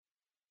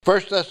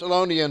1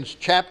 Thessalonians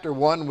chapter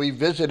 1, we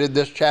visited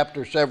this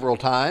chapter several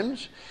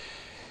times,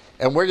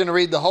 and we're going to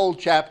read the whole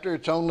chapter.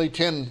 It's only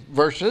 10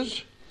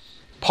 verses.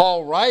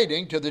 Paul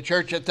writing to the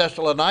church at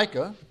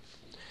Thessalonica,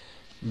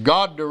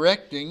 God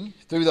directing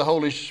through the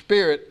Holy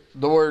Spirit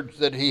the words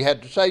that he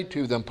had to say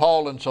to them.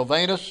 Paul and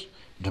Silvanus,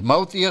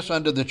 Timotheus,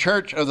 unto the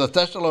church of the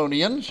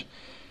Thessalonians,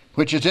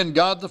 which is in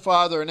God the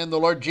Father and in the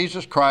Lord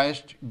Jesus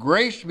Christ,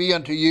 grace be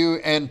unto you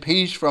and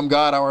peace from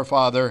God our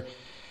Father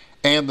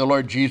and the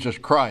Lord Jesus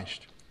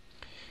Christ.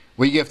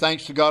 We give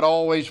thanks to God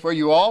always for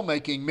you all,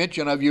 making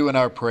mention of you in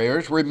our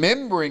prayers,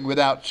 remembering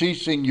without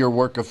ceasing your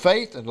work of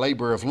faith and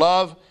labor of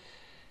love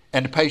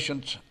and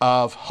patience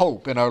of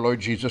hope in our Lord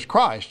Jesus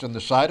Christ in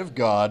the sight of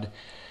God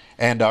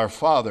and our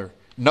Father,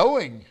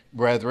 knowing,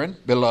 brethren,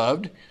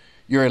 beloved,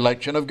 your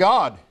election of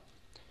God.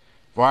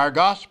 For our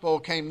gospel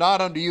came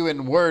not unto you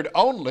in word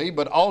only,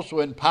 but also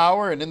in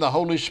power and in the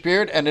Holy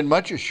Spirit and in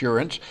much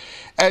assurance,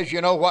 as you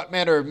know what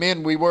manner of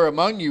men we were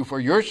among you for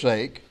your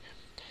sake.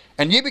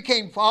 And ye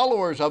became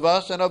followers of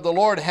us and of the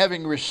Lord,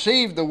 having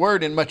received the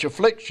word in much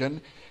affliction,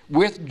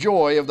 with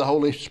joy of the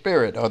Holy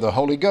Spirit, or the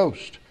Holy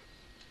Ghost.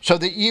 So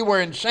that ye were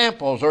in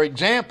samples or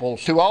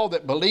examples to all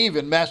that believe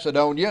in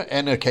Macedonia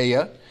and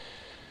Achaia.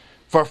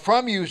 For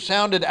from you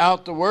sounded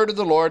out the word of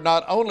the Lord,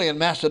 not only in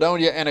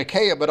Macedonia and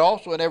Achaia, but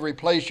also in every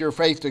place your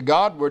faith to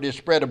Godward is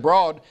spread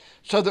abroad,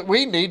 so that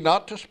we need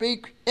not to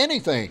speak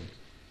anything.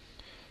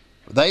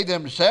 They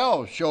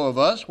themselves show of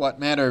us what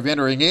manner of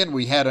entering in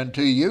we had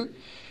unto you,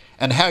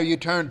 and how you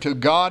turned to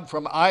God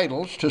from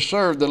idols to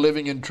serve the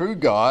living and true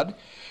God,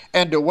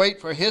 and to wait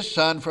for his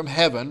Son from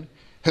heaven,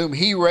 whom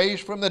he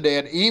raised from the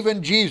dead,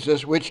 even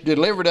Jesus, which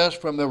delivered us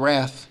from the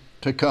wrath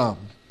to come.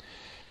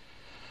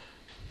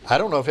 I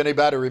don't know if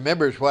anybody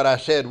remembers what I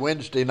said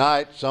Wednesday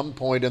night, some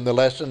point in the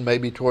lesson,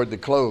 maybe toward the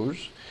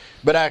close,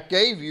 but I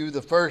gave you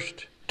the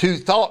first two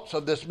thoughts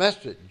of this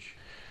message.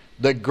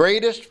 The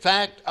greatest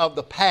fact of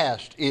the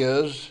past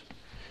is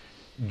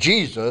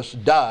Jesus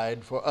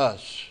died for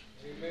us.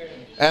 Amen.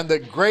 And the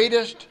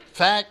greatest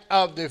fact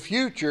of the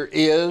future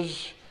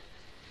is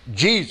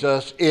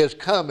Jesus is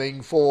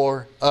coming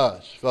for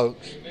us,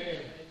 folks. Amen.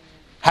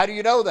 How do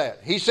you know that?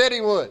 He said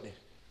he would.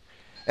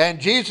 And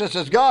Jesus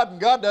is God, and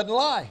God doesn't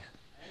lie.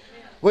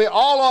 Amen. We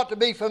all ought to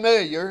be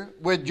familiar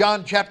with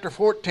John chapter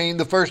 14,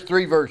 the first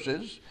 3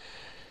 verses.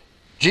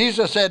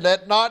 Jesus said,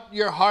 let not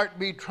your heart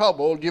be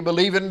troubled. You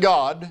believe in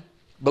God,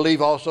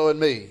 believe also in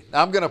me.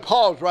 Now, I'm going to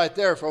pause right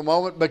there for a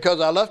moment because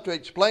I love to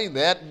explain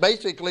that.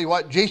 Basically,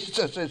 what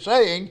Jesus is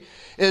saying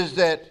is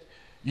that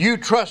you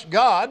trust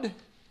God.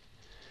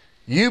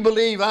 You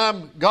believe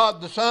I'm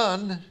God the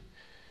Son.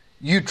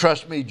 You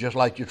trust me just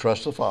like you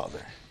trust the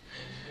Father.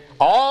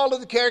 All of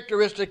the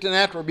characteristics and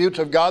attributes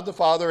of God the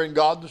Father and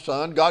God the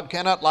Son. God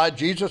cannot lie.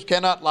 Jesus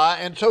cannot lie.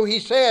 And so he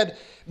said,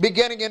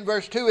 beginning in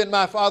verse 2, in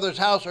my Father's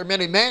house are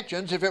many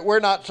mansions. If it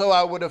were not so,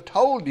 I would have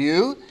told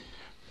you.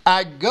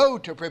 I go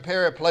to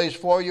prepare a place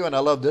for you. And I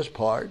love this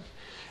part.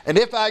 And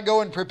if I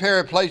go and prepare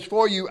a place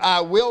for you, I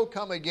will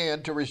come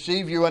again to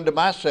receive you unto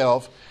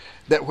myself,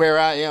 that where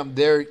I am,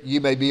 there ye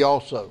may be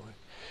also.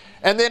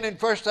 And then in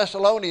 1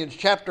 Thessalonians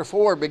chapter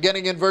 4,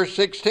 beginning in verse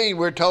 16,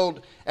 we're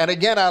told, and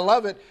again I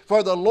love it,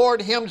 for the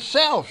Lord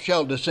himself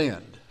shall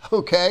descend.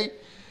 Okay?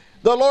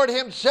 The Lord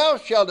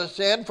himself shall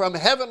descend from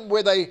heaven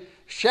with a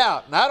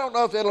shout. And I don't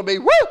know if it'll be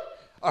whoop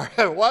or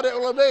what it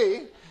will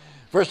be.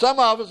 For some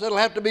of us it'll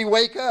have to be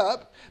wake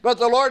up. But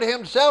the Lord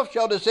himself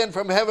shall descend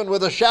from heaven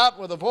with a shout,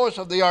 with the voice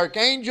of the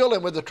archangel,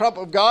 and with the trump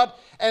of God,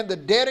 and the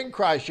dead in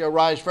Christ shall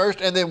rise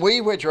first, and then we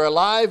which are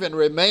alive and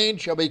remain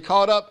shall be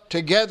caught up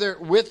together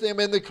with them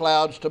in the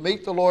clouds to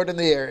meet the Lord in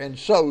the air, and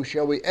so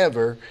shall we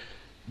ever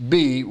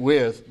be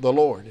with the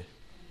Lord.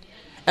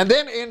 And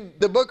then in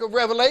the book of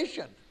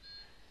Revelation,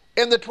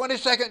 in the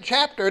 22nd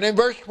chapter, and in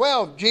verse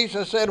 12,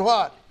 Jesus said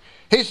what?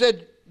 He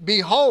said,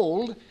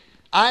 behold,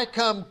 I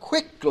come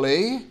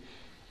quickly,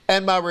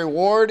 and my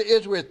reward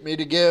is with me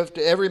to give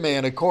to every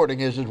man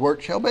according as his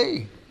work shall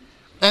be.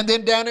 And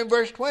then down in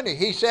verse 20,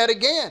 he said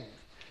again,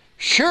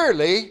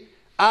 surely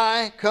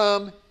I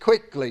come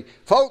quickly.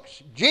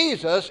 Folks,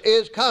 Jesus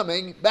is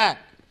coming back.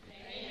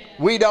 Amen.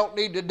 We don't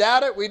need to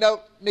doubt it. We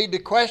don't need to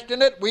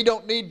question it. We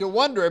don't need to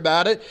wonder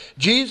about it.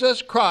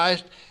 Jesus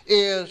Christ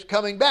is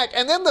coming back.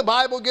 And then the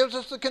Bible gives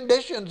us the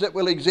conditions that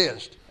will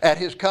exist at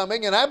his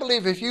coming. And I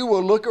believe if you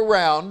will look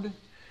around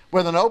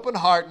with an open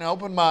heart and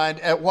open mind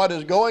at what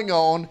is going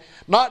on,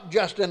 not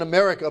just in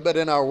America, but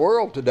in our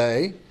world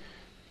today,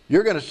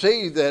 you're going to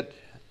see that,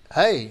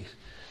 hey,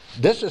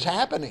 this is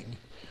happening.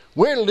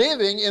 We're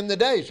living in the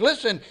days.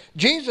 Listen,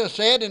 Jesus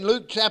said in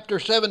Luke chapter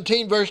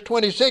 17, verse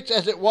 26,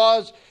 as it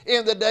was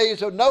in the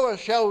days of Noah,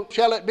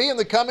 shall it be in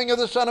the coming of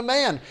the Son of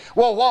Man.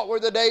 Well, what were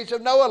the days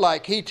of Noah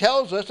like? He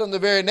tells us in the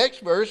very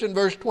next verse, in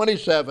verse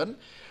 27,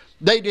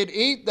 they did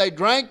eat, they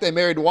drank, they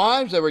married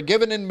wives, they were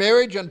given in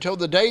marriage until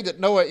the day that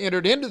Noah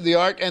entered into the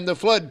ark and the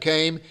flood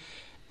came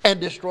and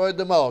destroyed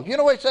them all. You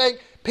know what he's saying?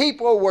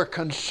 People were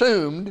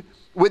consumed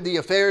with the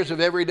affairs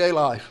of everyday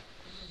life.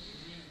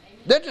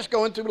 They're just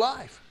going through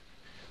life.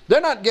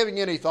 They're not giving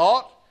any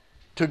thought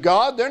to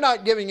God. They're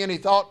not giving any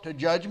thought to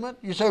judgment.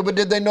 You say, but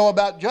did they know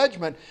about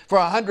judgment? For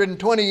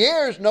 120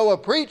 years, Noah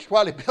preached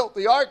while he built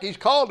the ark. He's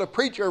called a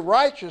preacher of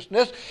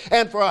righteousness.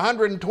 And for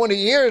 120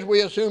 years,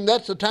 we assume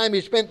that's the time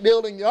he spent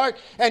building the ark.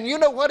 And you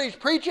know what he's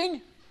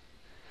preaching?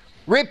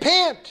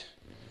 Repent.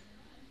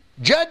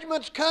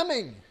 Judgment's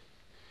coming.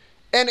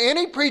 And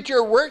any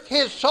preacher worth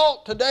his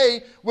salt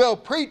today will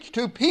preach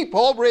to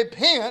people,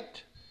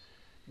 repent.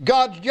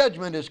 God's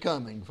judgment is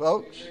coming,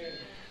 folks.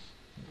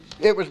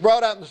 It was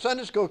brought out in the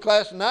Sunday school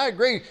class, and I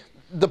agree.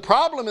 The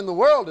problem in the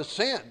world is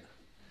sin.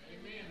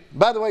 Amen.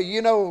 By the way,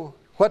 you know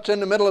what's in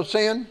the middle of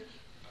sin?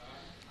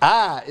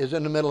 I is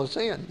in the middle of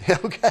sin.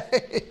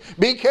 Okay?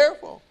 Be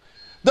careful.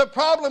 The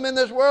problem in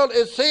this world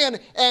is sin,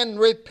 and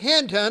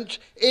repentance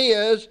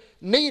is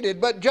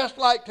needed. But just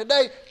like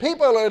today,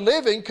 people are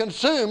living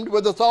consumed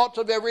with the thoughts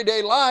of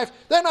everyday life.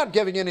 They're not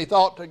giving any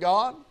thought to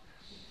God.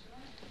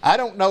 I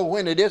don't know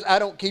when it is. I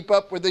don't keep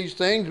up with these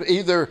things.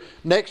 Either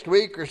next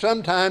week or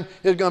sometime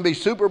it's going to be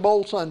Super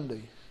Bowl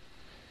Sunday.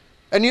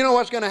 And you know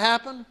what's going to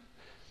happen?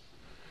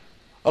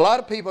 A lot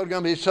of people are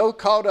going to be so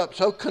caught up,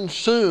 so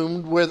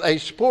consumed with a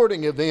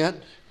sporting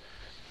event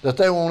that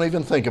they won't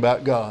even think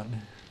about God.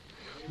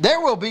 There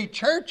will be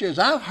churches,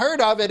 I've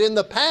heard of it in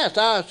the past,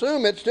 I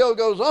assume it still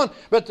goes on,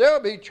 but there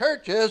will be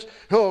churches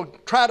who will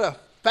try to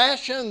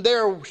fashion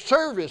their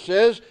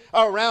services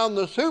around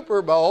the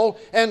Super Bowl,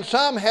 and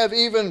some have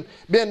even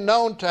been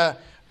known to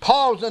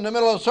pause in the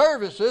middle of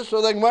services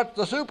so they can watch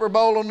the Super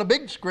Bowl on the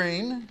big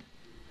screen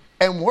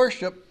and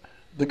worship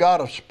the God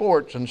of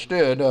sports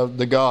instead of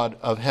the God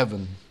of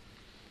heaven.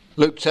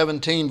 Luke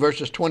 17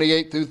 verses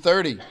 28 through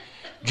 30.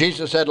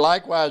 Jesus said,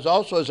 likewise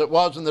also as it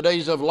was in the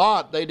days of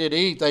Lot, they did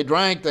eat, they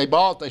drank, they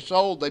bought, they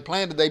sold, they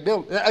planted, they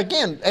built.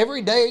 Again,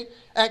 everyday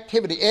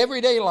activity,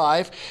 everyday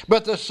life.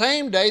 But the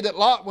same day that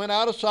Lot went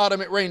out of Sodom,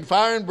 it rained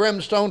fire and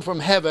brimstone from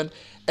heaven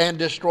and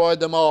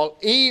destroyed them all.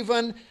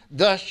 Even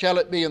thus shall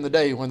it be in the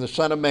day when the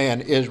Son of Man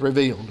is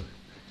revealed.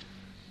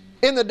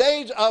 In the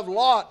days of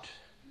Lot,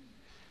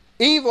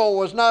 evil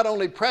was not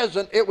only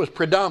present, it was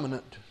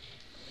predominant.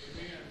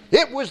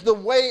 It was the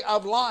way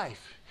of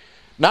life.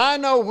 Now I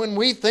know when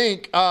we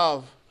think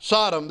of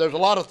Sodom, there's a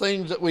lot of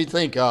things that we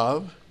think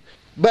of.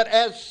 But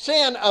as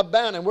sin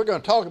abounded, and we're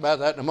going to talk about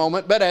that in a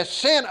moment, but as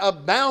sin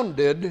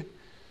abounded,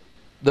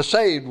 the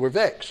saved were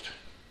vexed.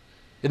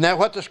 Isn't that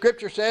what the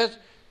scripture says?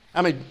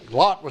 I mean,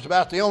 Lot was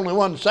about the only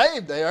one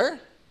saved there.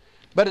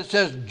 But it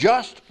says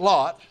just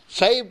Lot,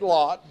 saved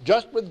Lot,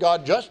 just with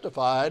God,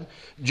 justified,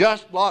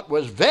 just Lot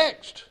was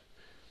vexed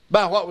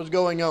by what was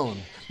going on.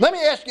 Let me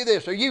ask you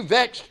this. Are you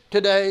vexed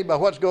today by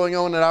what's going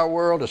on in our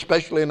world,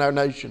 especially in our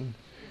nation?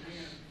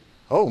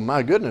 Oh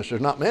my goodness, there's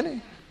not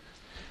many.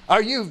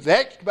 Are you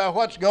vexed by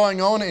what's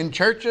going on in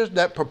churches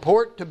that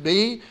purport to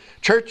be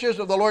churches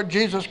of the Lord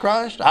Jesus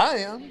Christ? I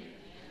am.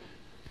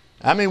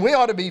 I mean, we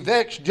ought to be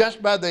vexed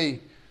just by the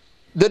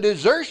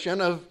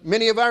desertion of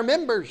many of our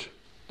members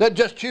that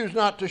just choose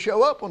not to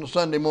show up on a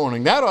Sunday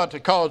morning. That ought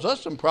to cause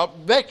us some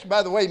problems. Vexed,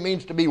 by the way,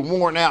 means to be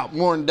worn out,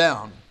 worn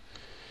down.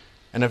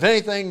 And if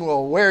anything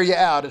will wear you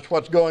out, it's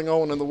what's going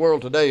on in the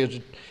world today is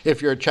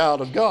if you're a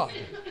child of God.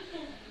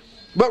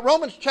 But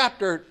Romans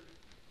chapter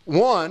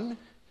 1,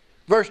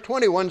 verse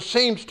 21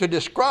 seems to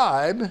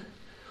describe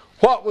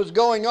what was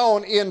going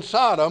on in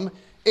Sodom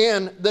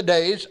in the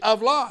days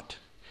of Lot.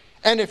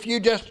 And if you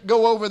just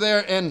go over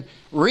there and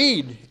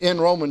read in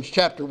Romans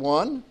chapter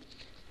 1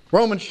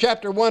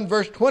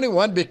 verse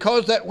 21,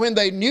 because that when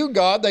they knew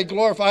God, they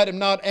glorified him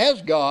not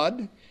as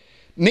God,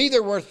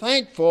 neither were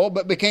thankful,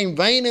 but became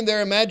vain in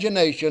their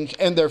imaginations,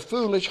 and their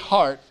foolish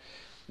heart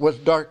was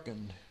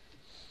darkened.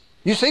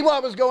 You see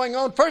what was going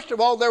on? First of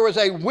all, there was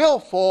a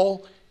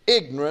willful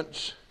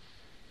ignorance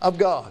of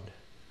God.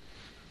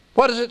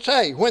 What does it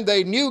say? When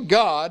they knew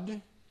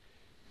God,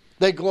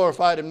 they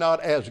glorified him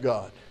not as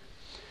God.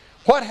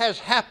 What has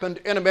happened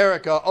in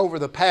America over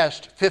the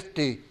past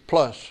 50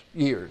 plus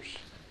years?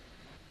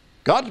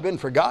 God's been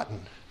forgotten.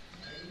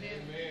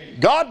 Amen.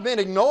 God's been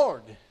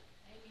ignored. Amen.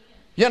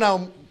 You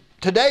know,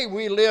 today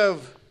we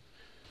live,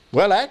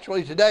 well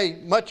actually today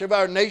much of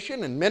our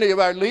nation and many of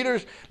our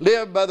leaders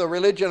live by the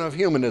religion of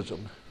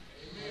humanism.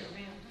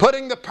 Amen.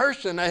 Putting the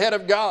person ahead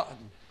of God.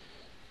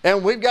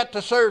 And we've got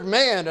to serve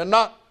man and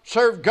not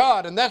serve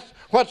God. And that's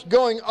what's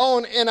going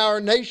on in our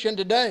nation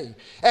today.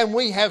 And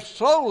we have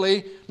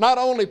slowly not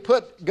only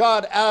put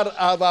God out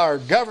of our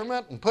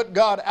government and put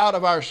God out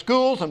of our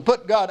schools and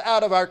put God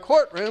out of our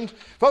courtrooms.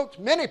 Folks,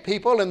 many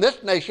people in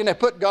this nation have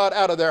put God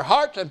out of their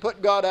hearts and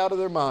put God out of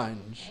their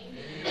minds.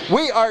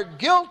 We are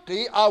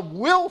guilty of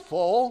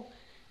willful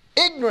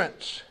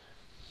ignorance.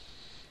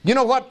 You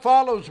know what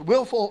follows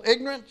willful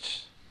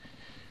ignorance?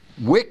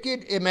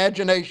 Wicked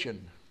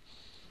imagination.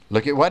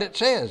 Look at what it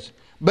says.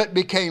 But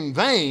became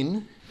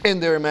vain in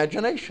their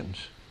imaginations.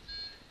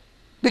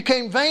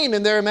 Became vain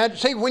in their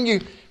imagination. See, when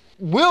you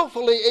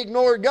willfully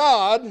ignore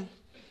God,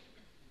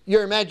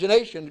 your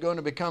imagination is going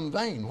to become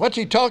vain. What's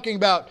he talking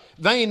about?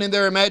 Vain in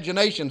their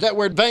imaginations. That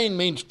word vain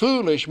means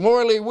foolish,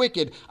 morally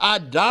wicked,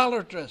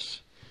 idolatrous.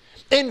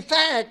 In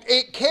fact,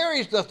 it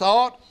carries the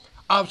thought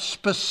of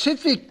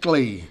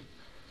specifically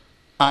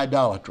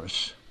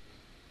idolatrous.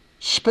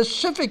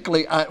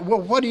 Specifically,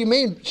 well, what do you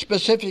mean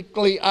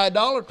specifically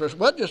idolatrous?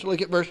 Well, just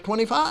look at verse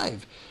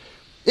 25.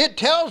 It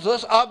tells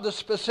us of the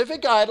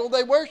specific idol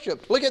they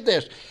worshiped. Look at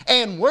this.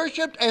 And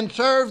worshiped and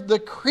served the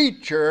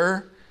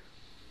creature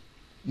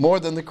more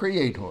than the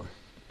Creator.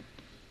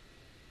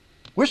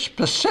 We're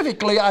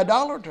specifically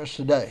idolatrous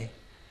today.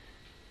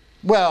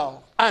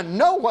 Well, I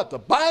know what the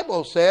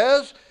Bible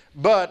says,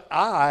 but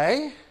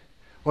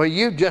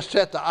you just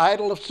set the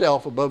idol of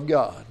self above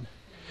God.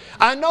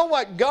 I know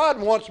what God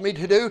wants me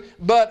to do,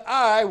 but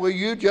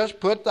you just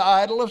put the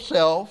idol of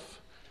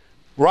self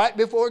right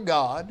before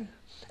God.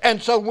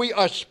 And so we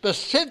are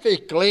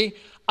specifically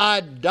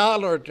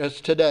idolatrous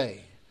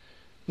today.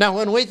 Now,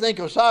 when we think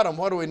of Sodom,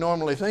 what do we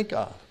normally think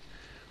of?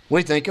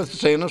 We think of the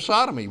sin of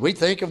sodomy. We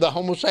think of the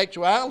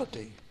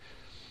homosexuality.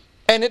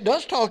 And it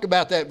does talk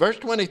about that. Verse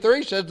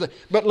 23 says,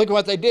 but look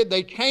what they did.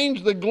 They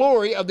changed the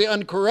glory of the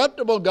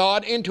uncorruptible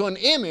God into an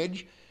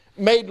image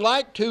made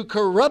like to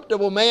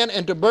corruptible man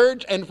and to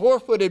birds and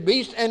four-footed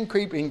beasts and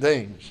creeping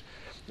things.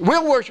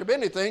 We'll worship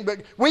anything,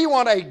 but we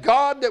want a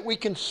God that we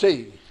can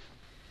see.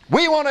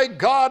 We want a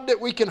God that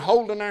we can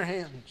hold in our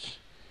hands.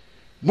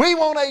 We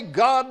want a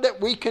God that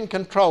we can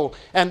control.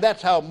 And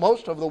that's how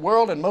most of the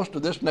world and most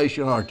of this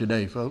nation are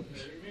today, folks.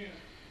 Amen.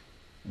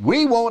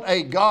 We want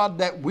a God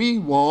that we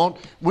want.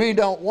 We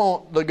don't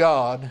want the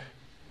God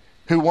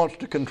who wants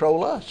to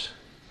control us.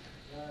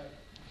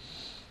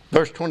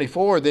 Verse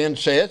 24 then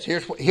says,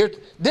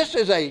 this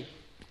is a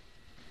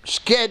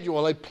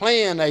schedule, a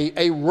plan,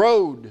 a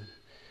road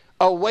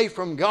away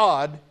from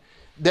God,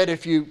 that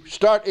if you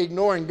start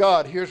ignoring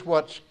God, here's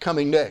what's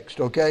coming next,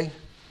 okay?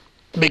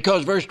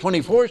 Because verse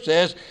 24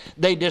 says,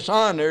 they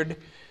dishonored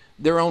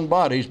their own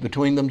bodies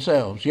between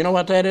themselves. You know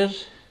what that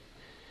is?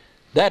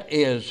 That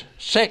is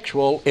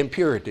sexual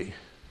impurity,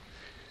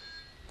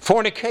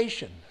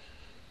 fornication,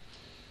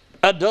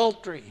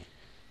 adultery.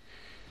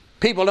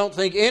 People don't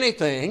think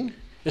anything,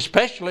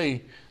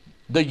 especially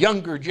the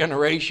younger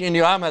generation.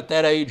 You know, I'm at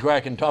that age where I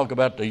can talk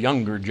about the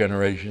younger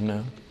generation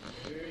now.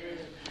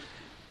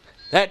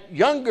 That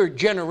younger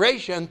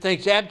generation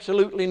thinks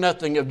absolutely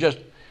nothing of just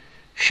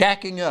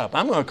shacking up.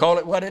 I'm going to call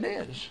it what it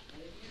is.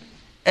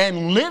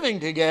 And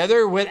living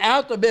together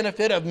without the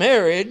benefit of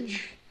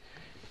marriage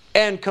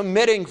and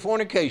committing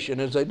fornication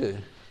as they do.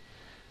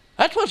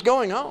 That's what's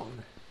going on.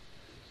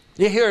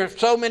 You hear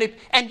so many,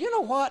 and you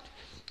know what?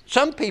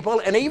 Some people,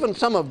 and even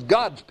some of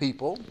God's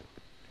people,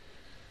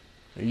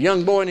 a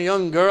young boy and a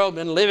young girl have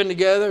been living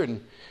together,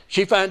 and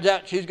she finds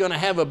out she's going to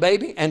have a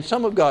baby, and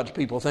some of God's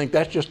people think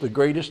that's just the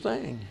greatest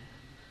thing.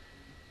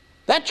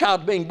 That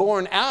child's being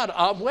born out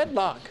of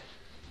wedlock.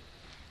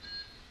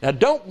 Now,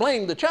 don't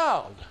blame the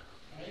child.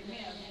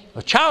 Amen.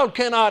 A child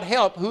cannot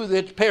help who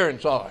its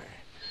parents are.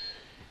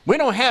 We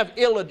don't have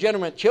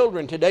illegitimate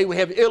children today. We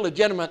have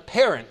illegitimate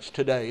parents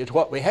today is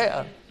what we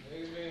have.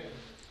 Amen.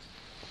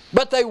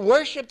 But they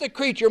worship the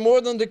creature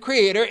more than the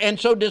Creator, and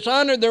so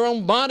dishonored their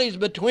own bodies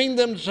between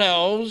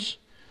themselves.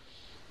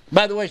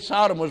 By the way,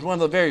 Sodom was one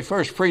of the very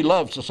first free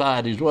love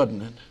societies,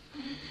 wasn't it?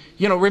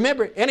 You know,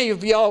 remember, any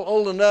of y'all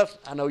old enough,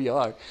 I know you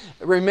are,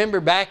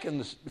 remember back in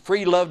the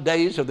free love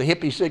days of the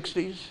hippie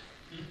 60s?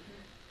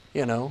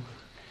 You know,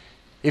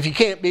 if you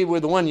can't be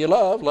with the one you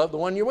love the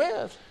one you're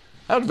with.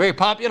 That was a very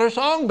popular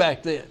song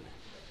back then.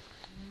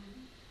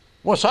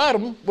 Well,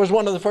 Sodom was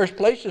one of the first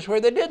places where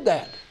they did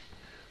that.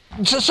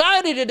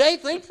 Society today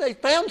thinks they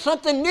found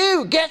something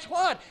new. Guess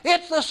what?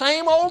 It's the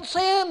same old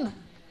sin.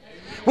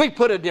 We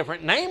put a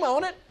different name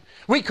on it.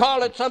 We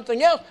call it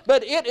something else,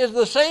 but it is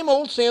the same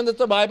old sin that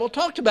the Bible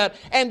talks about.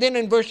 And then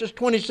in verses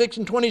 26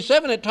 and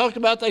 27, it talks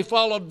about they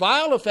followed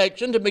vile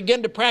affections and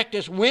began to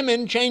practice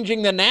women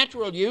changing the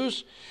natural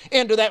use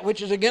into that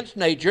which is against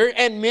nature,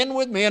 and men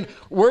with men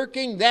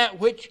working that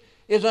which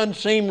is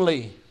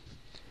unseemly.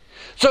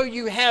 So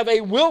you have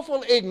a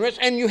willful ignorance,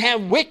 and you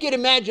have wicked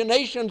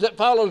imaginations that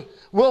follow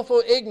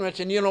willful ignorance.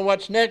 And you know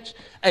what's next?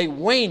 A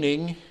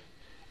waning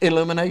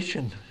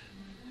illumination.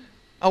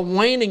 A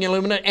waning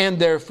illumination, and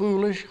their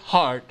foolish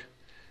heart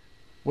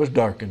was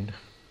darkened.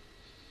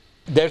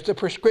 There's the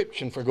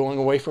prescription for going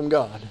away from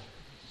God.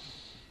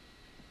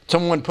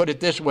 Someone put it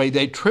this way: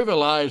 they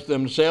trivialized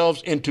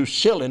themselves into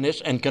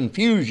silliness and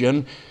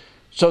confusion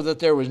so that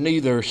there was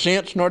neither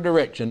sense nor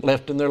direction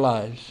left in their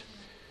lives.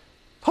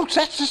 Folks,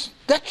 that's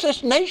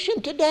this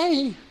nation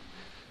today.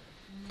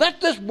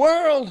 That's this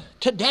world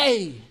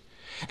today.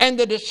 And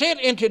the descent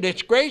into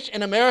disgrace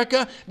in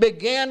America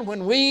began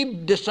when we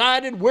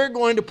decided we're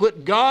going to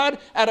put God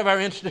out of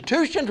our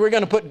institutions, we're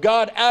going to put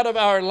God out of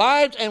our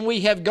lives, and we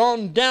have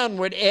gone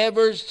downward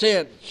ever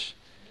since.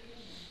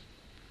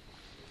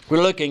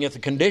 We're looking at the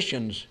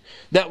conditions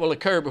that will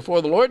occur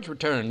before the Lord's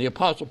return. The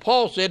Apostle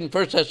Paul said in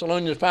 1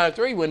 Thessalonians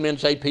 5:3, when men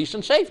say peace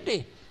and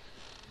safety.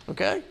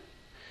 Okay?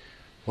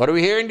 What are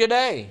we hearing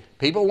today?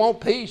 People want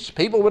peace.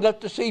 People would love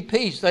to see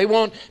peace. They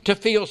want to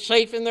feel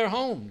safe in their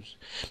homes.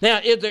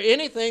 Now, is there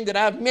anything that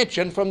I've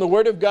mentioned from the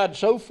Word of God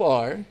so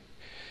far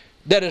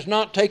that is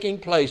not taking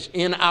place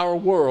in our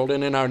world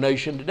and in our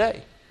nation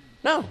today?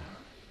 No.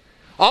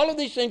 All of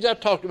these things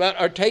I've talked about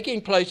are taking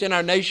place in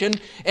our nation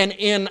and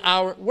in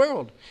our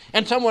world.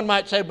 And someone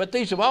might say, but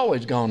these have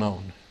always gone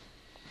on.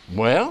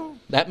 Well,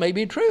 that may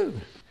be true.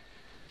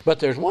 But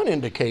there's one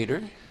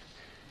indicator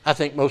I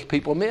think most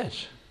people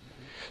miss.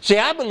 See,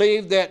 I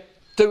believe that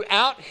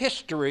throughout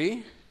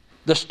history,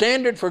 the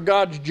standard for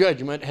God's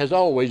judgment has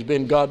always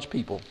been God's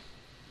people.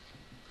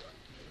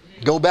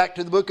 Go back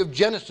to the book of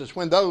Genesis,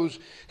 when those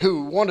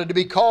who wanted to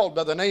be called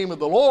by the name of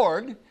the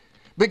Lord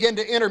began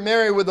to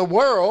intermarry with the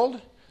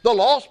world, the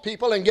lost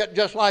people, and get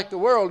just like the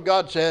world.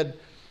 God said,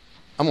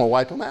 I'm going to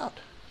wipe them out.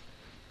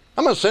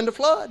 I'm going to send a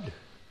flood.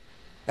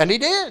 And He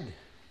did.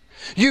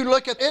 You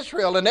look at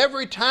Israel, and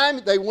every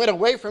time they went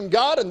away from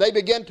God and they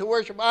began to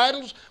worship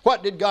idols,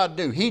 what did God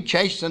do? He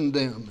chastened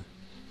them.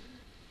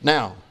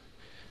 Now,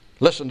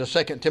 listen to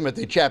 2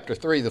 Timothy chapter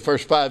 3, the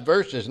first 5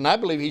 verses, and I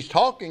believe he's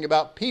talking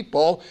about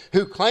people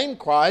who claim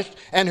Christ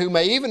and who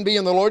may even be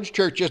in the Lord's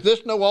churches.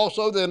 This know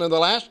also that in the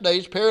last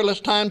days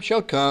perilous times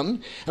shall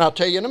come, and I'll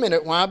tell you in a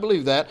minute why I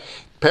believe that.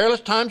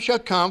 Perilous times shall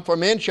come, for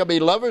men shall be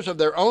lovers of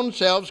their own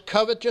selves,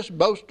 covetous,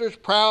 boasters,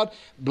 proud,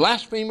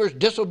 blasphemers,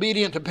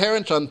 disobedient to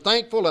parents,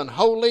 unthankful,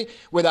 unholy,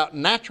 without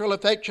natural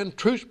affection,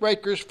 truce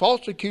breakers,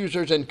 false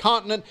accusers,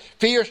 incontinent,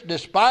 fierce,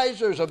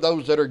 despisers of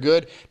those that are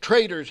good,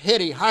 traitors,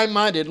 heady,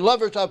 high-minded,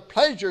 lovers of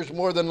pleasures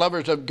more than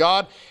lovers of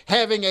God,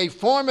 having a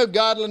form of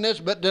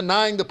godliness but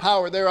denying the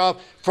power thereof.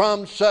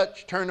 From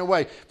such turn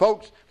away.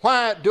 Folks,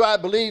 why do I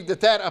believe that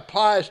that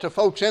applies to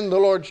folks in the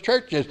Lord's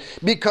churches?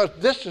 Because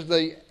this is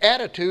the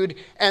attitude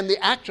and the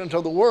actions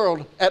of the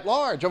world at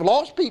large, of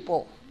lost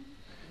people.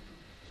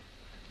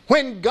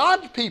 When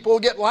God's people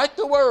get like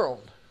the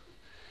world,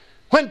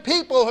 when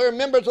people who are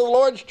members of the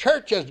Lord's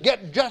churches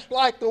get just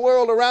like the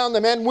world around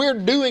them, and we're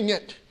doing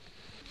it,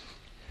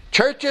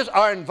 churches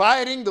are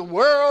inviting the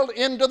world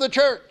into the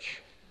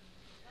church.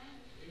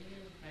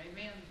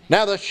 Amen.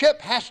 Now the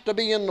ship has to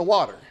be in the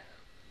water.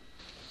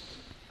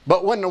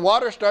 But when the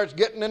water starts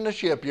getting in the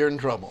ship, you're in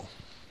trouble.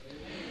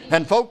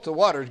 And folks, the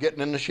water's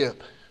getting in the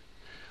ship.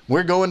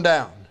 We're going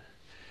down.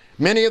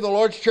 Many of the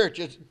Lord's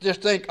churches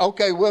just think,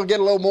 okay, we'll get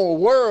a little more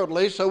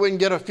worldly so we can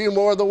get a few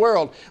more of the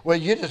world. Well,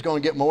 you're just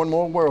going to get more and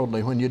more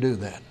worldly when you do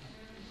that.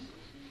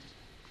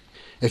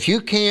 If you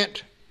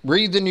can't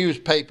read the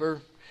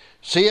newspaper,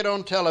 see it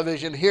on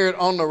television, hear it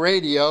on the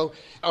radio,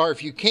 or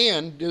if you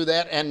can do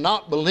that and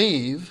not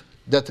believe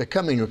that the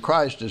coming of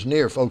Christ is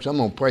near, folks, I'm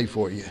going to pray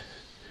for you.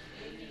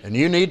 And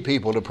you need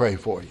people to pray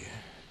for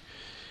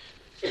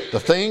you. The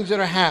things that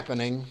are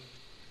happening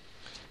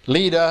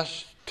lead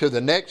us to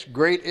the next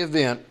great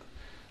event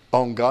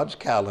on God's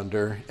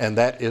calendar, and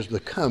that is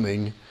the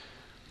coming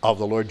of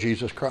the Lord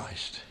Jesus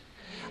Christ.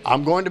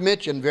 I'm going to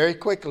mention very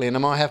quickly, and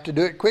I'm going to have to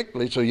do it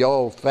quickly, so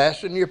y'all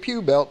fasten your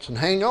pew belts and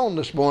hang on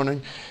this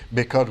morning,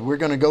 because we're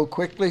going to go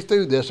quickly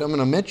through this. I'm going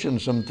to mention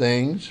some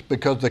things,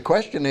 because the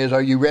question is,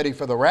 are you ready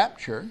for the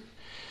rapture?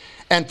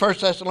 And 1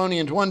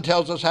 Thessalonians 1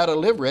 tells us how to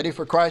live ready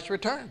for Christ's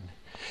return.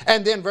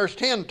 And then verse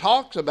 10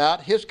 talks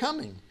about His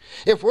coming.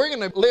 If we're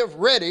going to live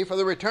ready for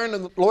the return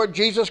of the Lord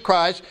Jesus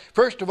Christ,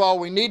 first of all,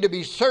 we need to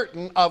be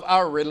certain of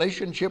our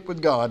relationship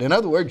with God. In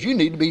other words, you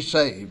need to be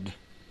saved.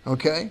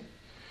 Okay?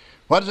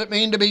 What does it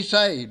mean to be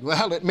saved?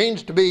 Well, it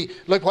means to be,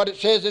 look what it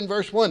says in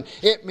verse 1.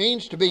 It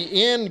means to be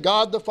in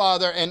God the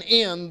Father and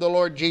in the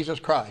Lord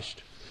Jesus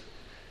Christ.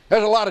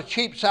 There's a lot of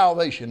cheap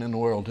salvation in the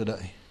world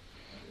today.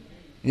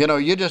 You know,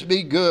 you just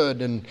be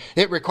good, and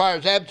it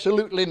requires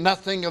absolutely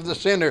nothing of the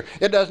sinner.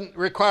 It doesn't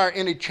require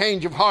any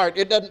change of heart.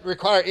 It doesn't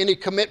require any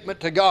commitment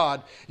to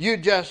God. You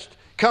just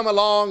come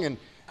along, and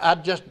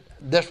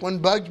this one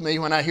bugs me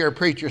when I hear a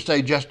preacher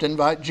say, just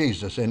invite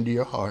Jesus into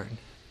your heart.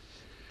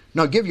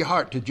 No, give your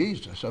heart to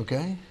Jesus,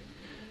 okay?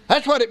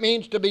 That's what it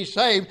means to be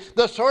saved.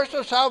 The source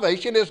of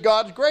salvation is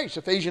God's grace.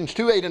 Ephesians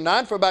 2, 8 and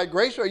 9, for by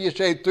grace are you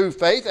saved through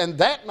faith, and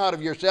that not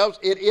of yourselves.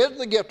 It is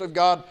the gift of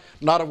God,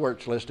 not of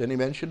works, lest any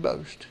man should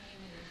boast.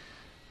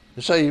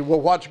 You say, well,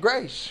 what's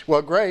grace?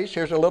 Well, grace,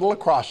 here's a little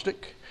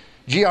acrostic.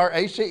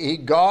 G-R-A-C-E,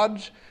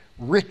 God's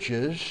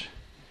riches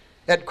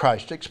at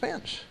Christ's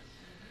expense.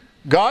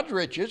 God's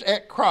riches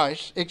at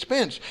Christ's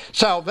expense.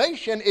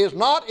 Salvation is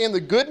not in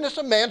the goodness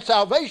of man.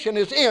 Salvation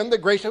is in the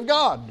grace of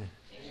God.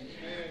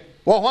 Amen.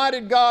 Well, why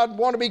did God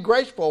want to be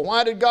graceful?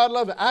 Why did God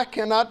love it? I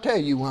cannot tell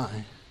you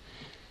why.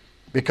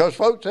 Because,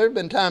 folks, there have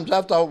been times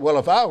I've thought, well,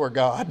 if I were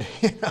God,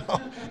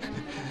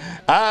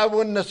 I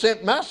wouldn't have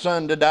sent my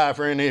son to die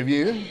for any of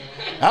you.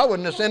 I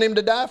wouldn't have sent him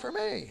to die for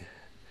me.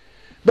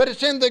 But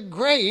it's in the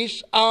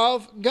grace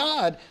of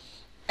God.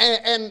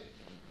 And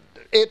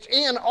it's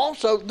in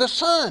also the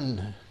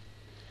Son.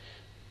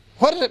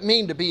 What does it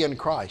mean to be in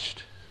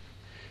Christ?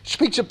 It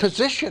speaks of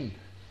position.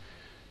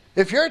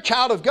 If you're a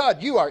child of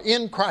God, you are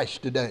in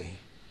Christ today.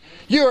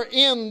 You are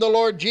in the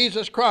Lord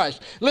Jesus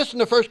Christ. Listen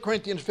to 1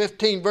 Corinthians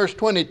 15, verse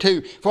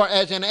 22. For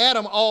as in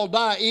Adam all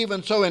die,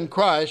 even so in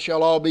Christ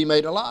shall all be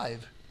made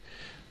alive.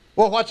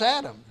 Well, what's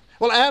Adam?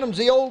 Well, Adam's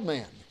the old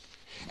man.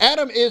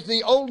 Adam is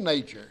the old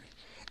nature.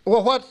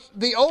 Well, what's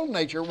the old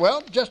nature?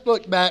 Well, just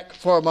look back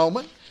for a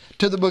moment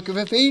to the book of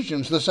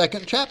Ephesians, the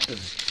 2nd chapter.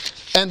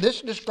 And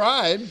this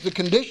describes the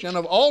condition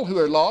of all who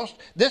are lost.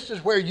 This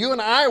is where you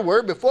and I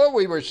were before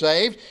we were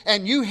saved.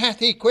 And you hath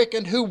he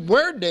quickened who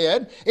were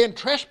dead in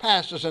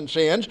trespasses and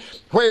sins,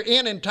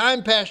 wherein in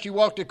time past you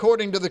walked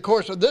according to the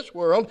course of this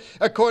world,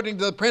 according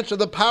to the prince of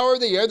the power of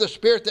the air, the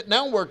spirit that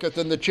now worketh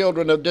in the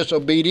children of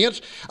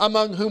disobedience,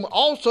 among whom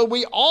also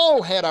we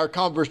all had our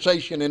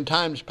conversation in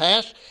times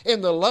past,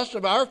 in the lust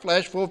of our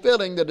flesh,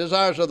 fulfilling the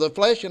desires of the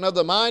flesh and of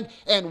the mind,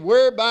 and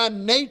were by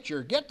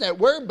nature, get that,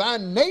 were by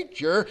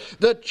nature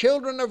the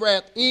children of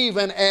wrath,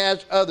 even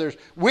as others.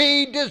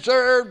 We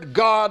deserved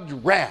God's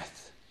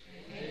wrath.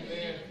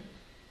 Amen.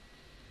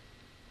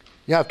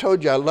 Yeah, I've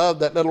told you I love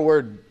that little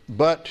word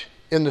but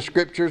in the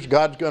scriptures.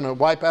 God's going to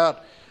wipe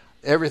out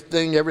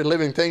everything, every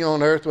living thing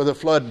on earth with a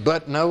flood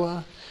but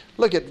Noah.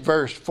 Look at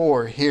verse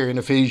 4 here in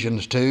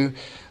Ephesians 2.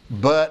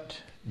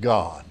 But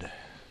God.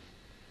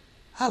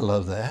 I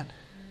love that.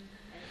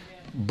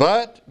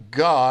 But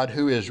God,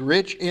 who is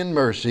rich in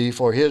mercy,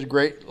 for his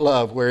great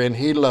love wherein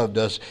he loved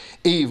us,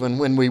 even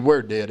when we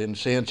were dead in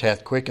sins,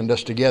 hath quickened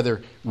us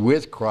together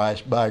with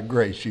Christ. By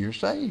grace you're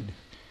saved.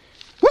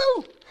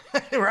 Woo!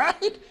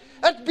 Right?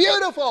 That's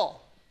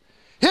beautiful.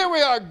 Here we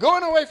are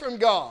going away from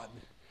God,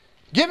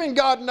 giving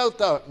God no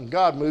thought, and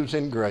God moves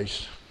in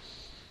grace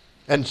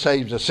and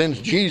saves us,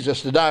 sends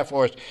Jesus to die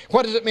for us.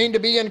 What does it mean to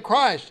be in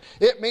Christ?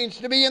 It means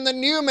to be in the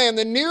new man,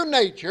 the new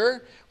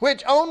nature,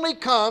 which only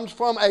comes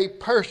from a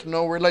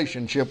personal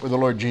relationship with the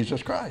Lord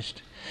Jesus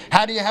Christ.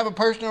 How do you have a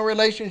personal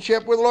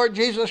relationship with the Lord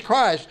Jesus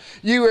Christ?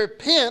 You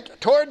repent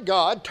toward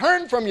God,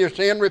 turn from your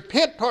sin,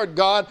 repent toward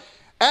God,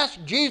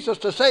 ask Jesus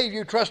to save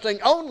you,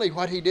 trusting only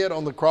what he did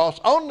on the cross,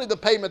 only the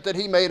payment that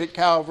he made at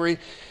Calvary,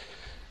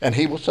 and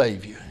he will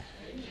save you.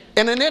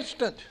 In an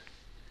instant.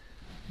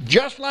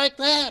 Just like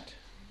that.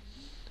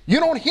 You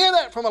don't hear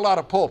that from a lot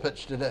of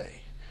pulpits today.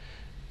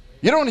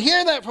 You don't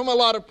hear that from a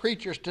lot of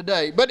preachers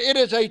today. But it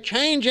is a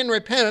change in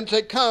repentance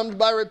that comes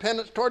by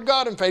repentance toward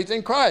God and faith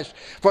in Christ.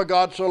 For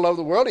God so loved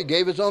the world, he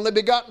gave his only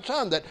begotten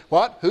Son, that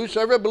what?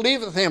 Whosoever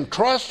believeth him,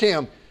 trust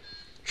him,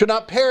 should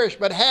not perish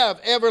but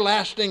have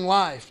everlasting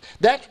life.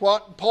 That's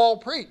what Paul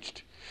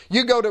preached.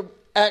 You go to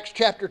Acts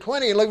chapter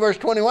 20 and look at verse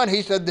 21.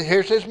 He said,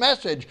 here's his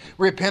message.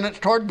 Repentance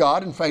toward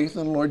God and faith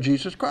in the Lord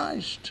Jesus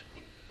Christ.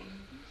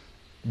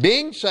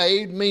 Being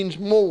saved means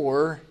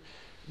more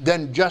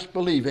than just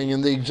believing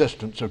in the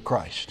existence of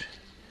Christ.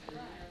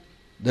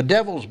 The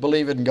devils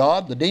believe in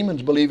God. The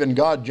demons believe in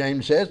God,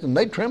 James says, and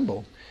they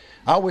tremble.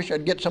 I wish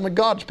I'd get some of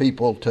God's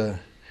people to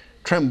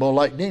tremble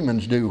like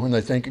demons do when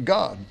they think of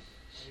God.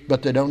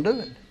 But they don't do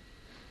it.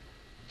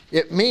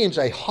 It means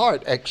a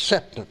heart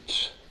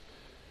acceptance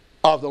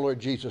of the Lord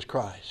Jesus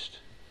Christ.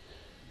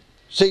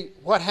 See,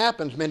 what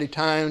happens many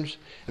times,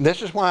 and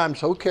this is why I'm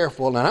so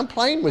careful, and I'm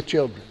playing with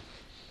children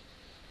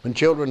when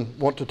children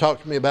want to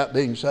talk to me about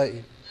being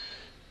saved.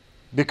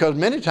 Because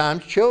many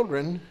times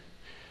children,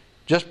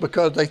 just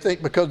because they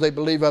think because they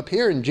believe up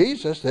here in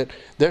Jesus that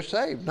they're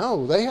saved.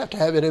 No, they have to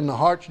have it in the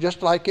hearts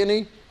just like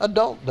any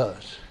adult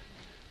does.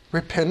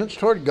 Repentance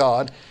toward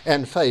God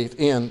and faith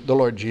in the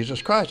Lord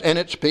Jesus Christ. And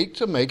it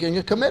speaks of making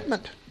a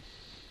commitment.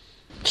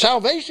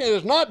 Salvation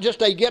is not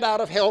just a get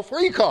out of hell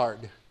free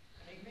card.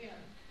 Amen.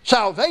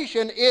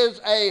 Salvation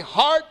is a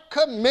heart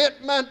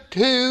commitment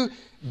to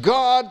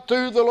God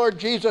through the Lord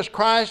Jesus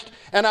Christ.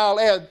 And I'll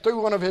add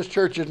through one of his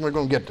churches, and we're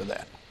going to get to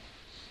that.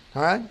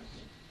 All right?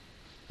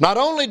 Not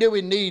only do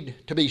we need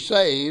to be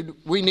saved,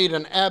 we need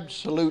an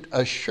absolute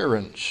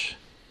assurance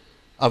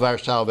of our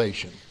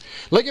salvation.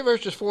 Look at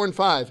verses 4 and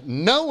 5.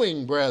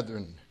 Knowing,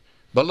 brethren,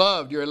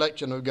 beloved, your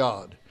election of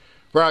God.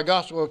 For our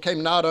gospel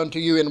came not unto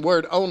you in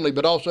word only,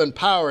 but also in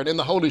power and in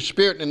the Holy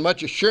Spirit and in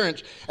much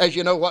assurance, as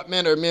you know what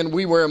manner of men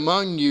we were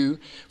among you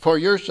for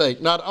your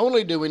sake. Not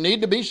only do we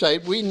need to be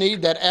saved, we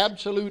need that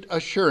absolute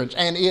assurance,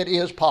 and it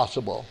is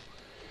possible.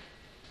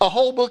 A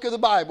whole book of the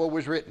Bible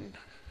was written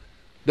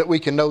that we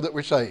can know that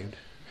we're saved.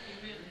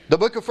 The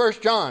book of 1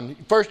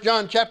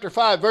 John chapter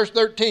 5, verse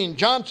 13,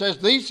 John says,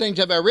 these things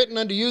have I written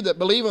unto you that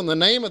believe on the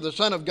name of the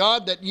Son of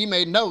God, that ye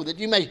may know, that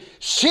you may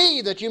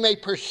see, that you may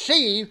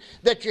perceive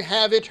that you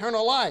have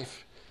eternal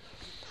life.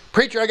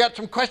 Preacher, I got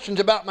some questions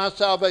about my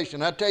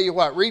salvation. I tell you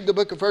what, read the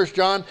book of 1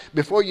 John.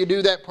 Before you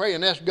do that, pray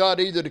and ask God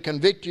either to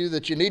convict you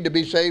that you need to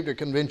be saved or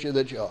convince you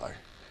that you are.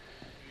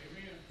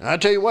 And I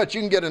tell you what,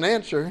 you can get an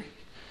answer.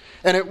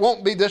 And it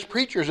won't be this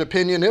preacher's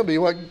opinion, it'll be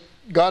what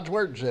God's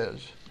Word says.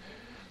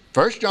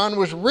 1 John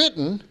was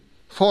written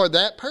for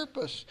that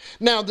purpose.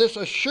 Now, this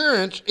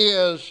assurance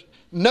is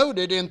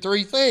noted in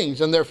three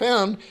things, and they're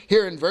found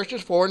here in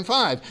verses 4 and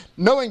 5.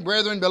 Knowing,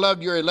 brethren,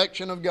 beloved, your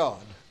election of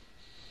God.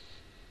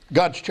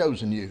 God's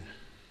chosen you.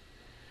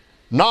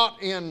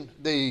 Not in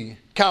the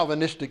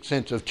Calvinistic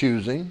sense of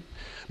choosing.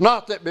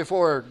 Not that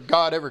before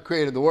God ever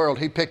created the world,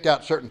 he picked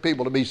out certain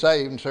people to be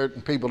saved and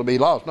certain people to be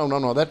lost.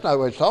 No, that's not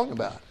what he's talking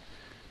about.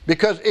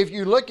 Because if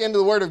you look into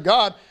the Word of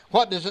God,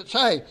 what does it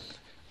say?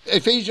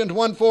 Ephesians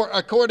 1:4,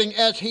 according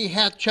as he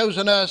hath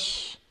chosen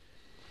us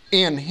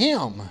in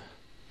him.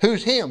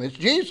 Who's him? It's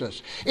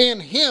Jesus. In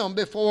him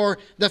before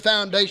the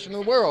foundation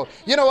of the world.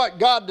 You know what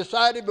God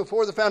decided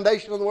before the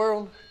foundation of the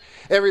world?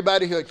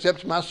 Everybody who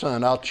accepts my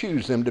Son, I'll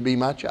choose them to be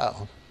my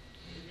child.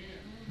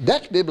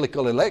 That's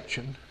biblical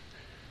election.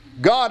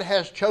 God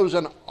has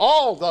chosen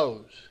all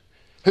those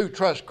who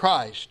trust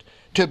Christ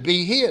to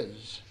be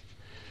His.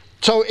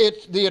 So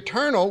it's the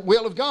eternal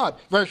will of God.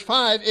 Verse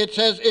 5, it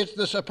says it's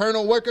the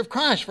supernal work of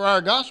Christ. For our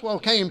gospel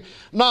came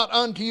not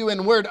unto you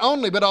in word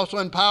only, but also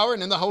in power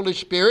and in the Holy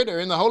Spirit,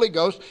 or in the Holy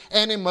Ghost,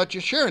 and in much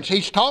assurance.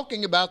 He's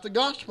talking about the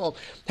gospel.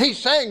 He's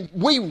saying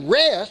we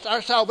rest,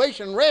 our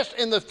salvation rests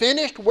in the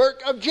finished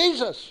work of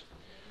Jesus.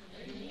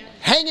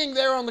 Hanging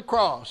there on the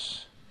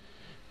cross.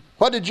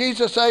 What did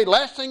Jesus say?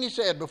 Last thing He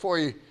said before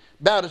He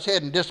bowed His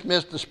head and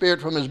dismissed the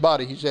spirit from His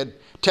body, He said,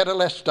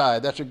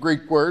 tetelestai, that's a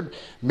Greek word,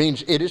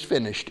 means it is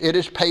finished. It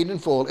is paid in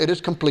full. It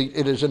is complete.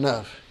 It is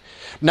enough.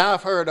 Now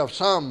I've heard of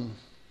some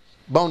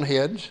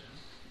boneheads,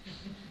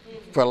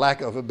 for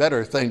lack of a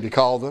better thing to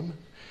call them,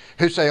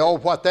 who say, oh,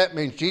 what that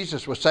means,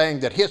 Jesus was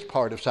saying that His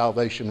part of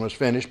salvation was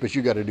finished, but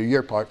you got to do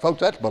your part. Folks,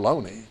 that's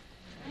baloney.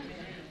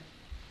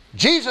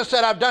 Jesus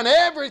said, I've done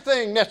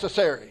everything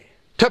necessary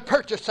to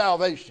purchase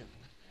salvation.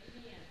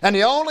 And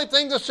the only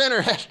thing the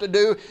sinner has to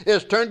do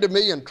is turn to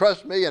me and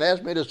trust me and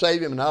ask me to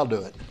save him, and I'll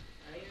do it.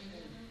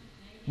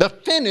 The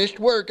finished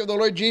work of the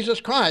Lord Jesus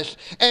Christ.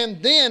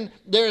 And then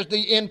there's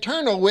the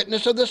internal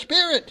witness of the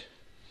Spirit.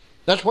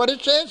 That's what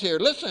it says here.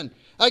 Listen,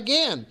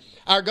 again,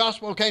 our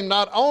gospel came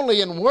not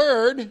only in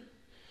word,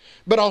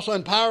 but also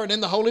in power and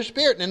in the Holy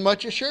Spirit and in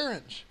much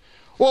assurance.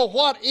 Well,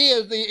 what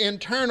is the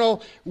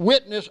internal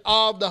witness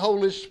of the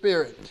Holy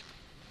Spirit?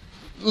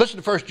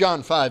 Listen to 1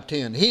 John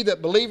 5:10. He that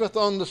believeth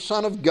on the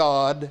Son of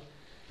God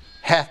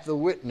hath the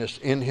witness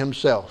in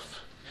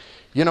himself.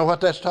 You know what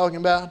that's talking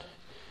about?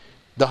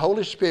 The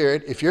Holy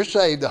Spirit, if you're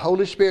saved, the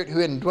Holy Spirit who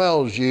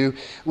indwells you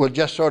will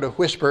just sort of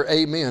whisper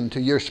amen to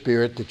your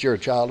spirit that you're a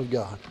child of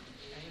God.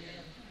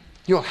 Amen.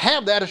 You'll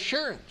have that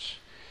assurance.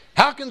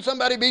 How can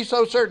somebody be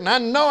so certain? I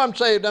know I'm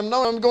saved. I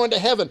know I'm going to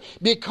heaven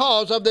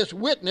because of this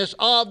witness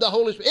of the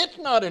Holy Spirit. It's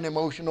not an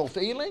emotional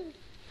feeling.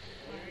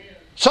 Amen.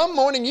 Some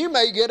morning you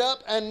may get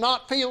up and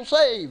not feel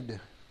saved. Amen.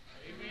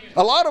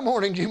 A lot of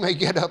mornings you may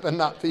get up and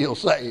not feel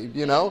saved,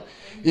 you know.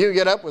 You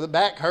get up with a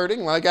back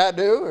hurting like I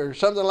do or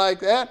something like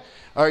that.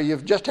 Or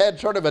you've just had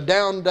sort of a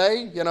down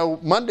day. You know,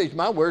 Monday's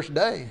my worst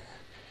day.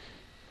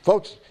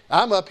 Folks,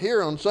 I'm up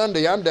here on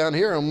Sunday. I'm down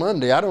here on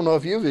Monday. I don't know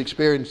if you've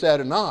experienced that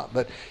or not,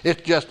 but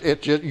it's just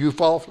you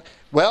fall.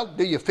 Well,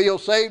 do you feel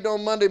saved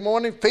on Monday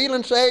morning?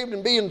 Feeling saved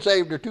and being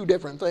saved are two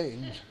different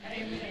things.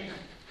 Amen.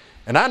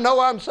 And I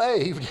know I'm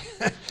saved,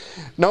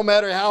 no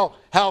matter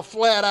how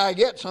flat I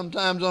get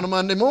sometimes on a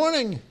Monday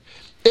morning.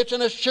 It's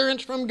an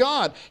assurance from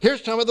God.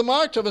 Here's some of the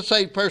marks of a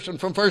saved person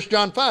from 1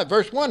 John 5.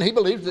 Verse 1, he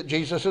believes that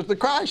Jesus is the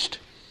Christ.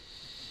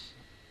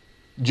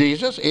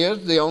 Jesus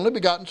is the only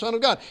begotten Son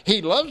of God.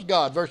 He loves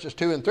God, verses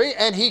 2 and 3,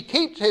 and he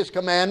keeps His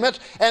commandments,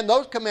 and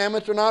those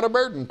commandments are not a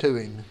burden to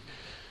him.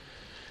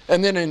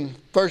 And then in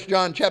 1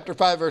 John chapter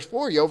 5, verse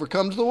 4, he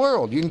overcomes the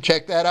world. You can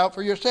check that out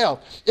for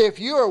yourself. If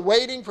you are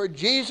waiting for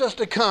Jesus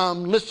to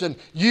come, listen,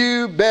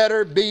 you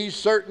better be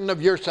certain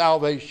of your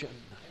salvation.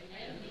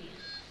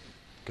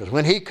 Because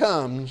when He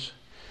comes,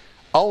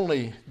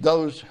 only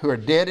those who are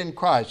dead in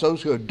Christ,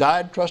 those who have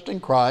died trusting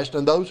Christ,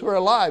 and those who are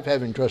alive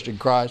having trusted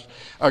Christ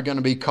are going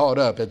to be caught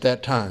up at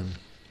that time.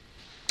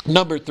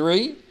 Number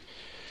 3,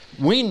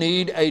 we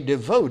need a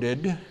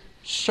devoted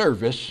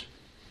service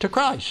to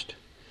Christ.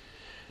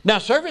 Now,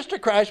 service to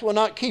Christ will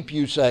not keep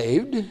you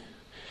saved.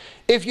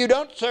 If you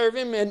don't serve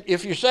Him, and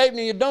if you're saved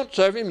and you don't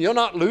serve Him, you'll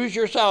not lose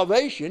your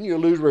salvation. You'll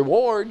lose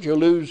rewards. You'll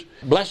lose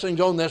blessings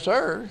on this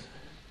earth.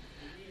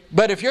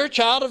 But if you're a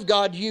child of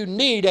God, you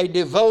need a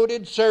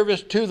devoted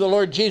service to the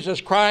Lord Jesus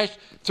Christ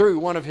through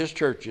one of His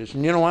churches.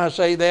 And you know why I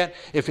say that?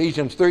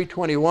 Ephesians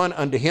 3:21,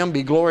 unto Him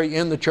be glory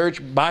in the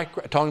church,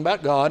 talking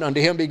about God,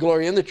 unto Him be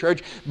glory in the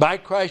church, by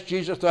Christ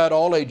Jesus throughout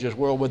all ages,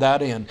 world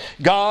without end.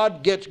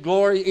 God gets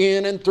glory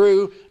in and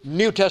through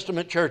New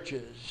Testament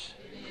churches.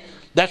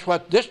 That's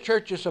what this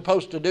church is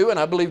supposed to do, and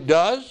I believe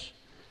does.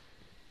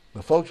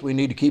 But folks, we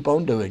need to keep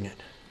on doing it.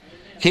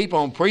 Keep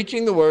on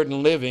preaching the Word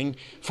and living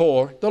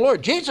for the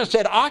Lord. Jesus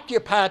said,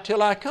 occupy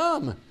till I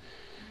come.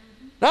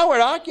 Now,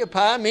 word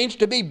occupy means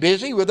to be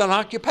busy with an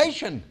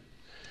occupation.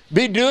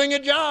 Be doing a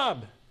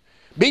job.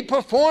 Be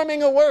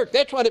performing a work.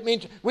 That's what it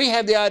means. We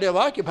have the idea of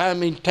occupy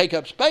means take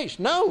up space.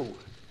 No.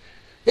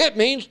 It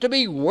means to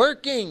be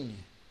working.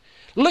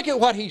 Look at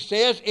what he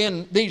says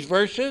in these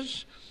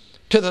verses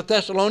to the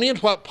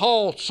Thessalonians, what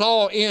Paul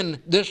saw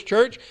in this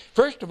church.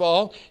 First of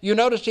all, you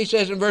notice he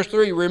says in verse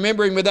 3,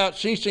 remembering without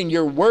ceasing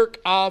your work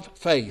of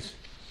faith.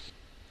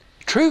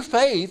 True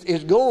faith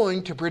is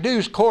going to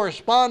produce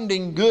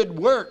corresponding good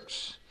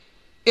works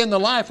in the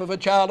life of a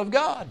child of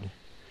God.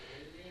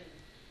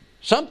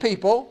 Some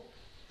people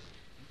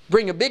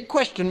bring a big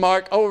question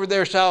mark over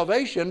their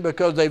salvation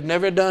because they've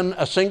never done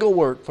a single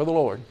work for the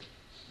Lord.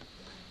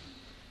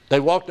 They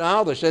walked the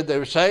aisle, they said they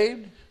were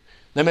saved.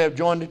 They may have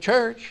joined the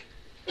church,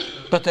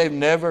 but they've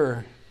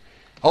never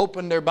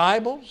opened their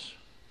Bibles.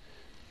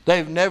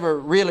 They've never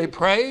really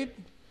prayed.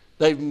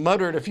 They've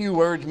muttered a few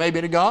words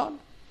maybe to God.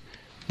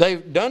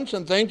 They've done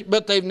some things,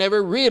 but they've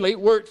never really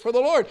worked for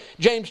the Lord.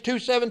 James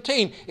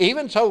 2:17,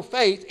 even so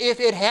faith, if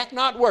it hath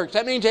not works.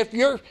 That means if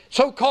your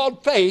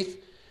so-called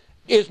faith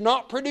is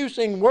not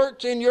producing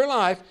works in your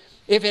life,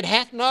 if it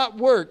hath not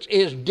works,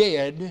 is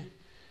dead,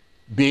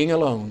 being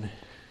alone.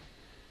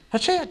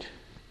 That's it.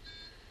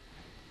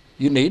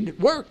 You need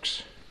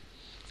works.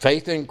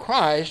 Faith in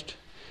Christ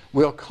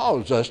will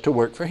cause us to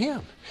work for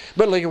Him.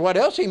 But look at what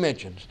else he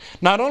mentions.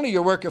 Not only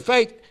your work of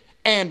faith,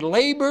 and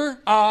labor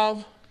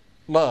of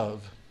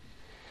love.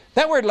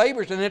 That word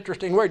labor is an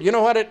interesting word. You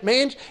know what it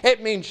means?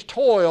 It means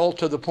toil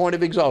to the point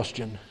of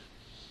exhaustion.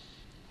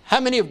 How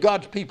many of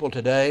God's people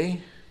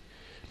today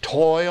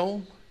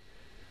toil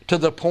to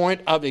the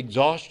point of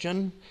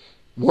exhaustion,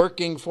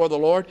 working for the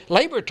Lord?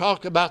 Labor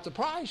talks about the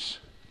price.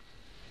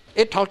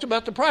 It talks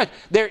about the price.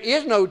 There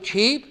is no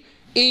cheap,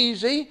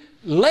 easy,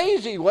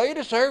 lazy way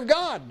to serve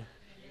God.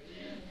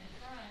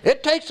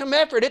 It takes some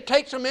effort. It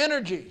takes some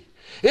energy.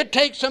 It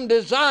takes some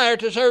desire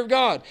to serve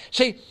God.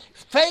 See,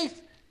 faith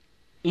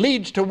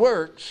leads to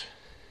works,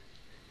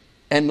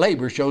 and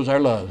labor shows our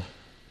love.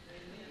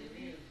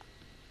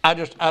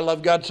 I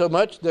love God so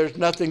much, there's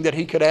nothing that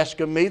He could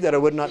ask of me that I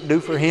would not do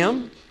for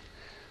Him.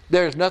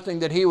 There's nothing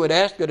that He would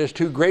ask that is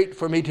too great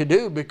for me to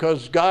do,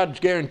 because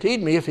God's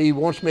guaranteed me if He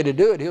wants me to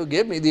do it, He'll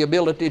give me the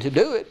ability to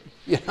do it.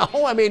 You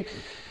know, I mean,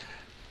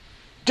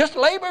 just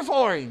labor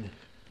for Him.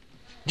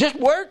 Just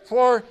work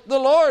for the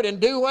Lord and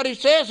do what He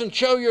says and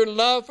show your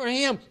love for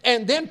Him.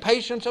 And then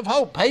patience of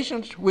hope.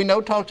 Patience, we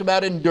know, talks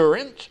about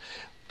endurance.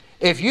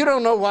 If you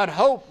don't know what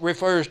hope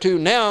refers to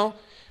now,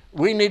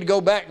 we need to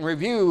go back and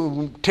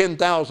review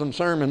 10,000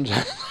 sermons.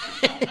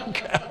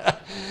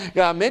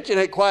 I mention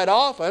it quite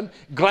often.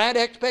 Glad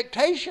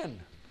expectation.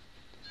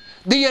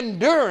 The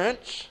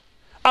endurance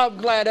of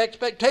glad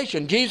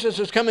expectation. Jesus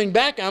is coming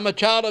back. I'm a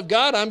child of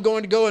God. I'm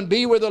going to go and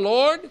be with the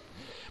Lord.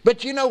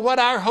 But you know what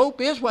our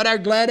hope is, what our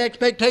glad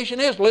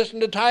expectation is? Listen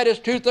to Titus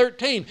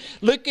 2:13.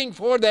 Looking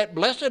for that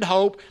blessed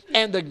hope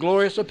and the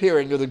glorious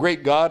appearing of the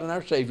great God and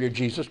our Savior,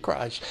 Jesus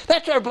Christ.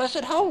 That's our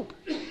blessed hope.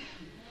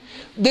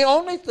 The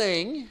only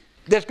thing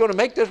that's going to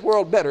make this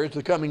world better is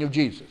the coming of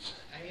Jesus.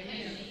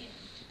 Amen.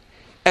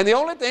 And the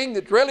only thing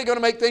that's really going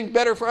to make things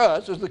better for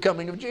us is the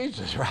coming of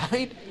Jesus,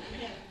 right?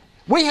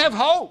 We have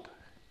hope.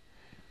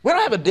 We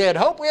don't have a dead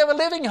hope. We have a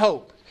living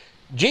hope.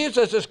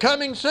 Jesus is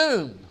coming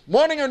soon.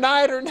 Morning or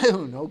night or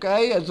noon,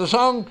 okay? As the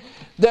song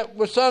that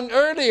was sung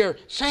earlier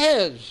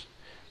says,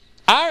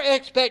 our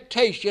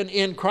expectation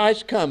in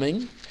Christ's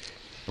coming,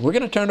 and we're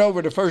going to turn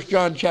over to 1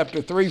 John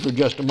chapter 3 for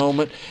just a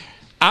moment.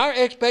 Our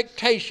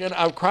expectation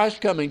of Christ's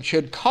coming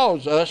should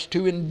cause us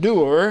to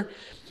endure,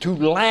 to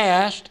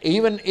last,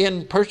 even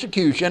in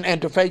persecution,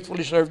 and to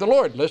faithfully serve the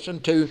Lord. Listen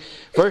to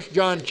 1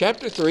 John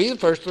chapter 3, the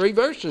first 3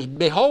 verses.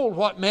 Behold,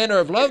 what manner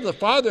of love the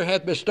Father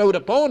hath bestowed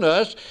upon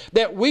us,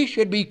 that we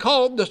should be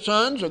called the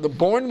sons or the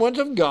born ones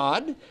of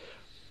God.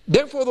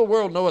 Therefore the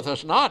world knoweth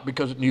us not,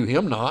 because it knew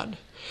Him not.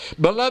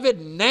 Beloved,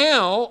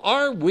 now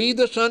are we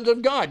the sons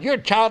of God. You're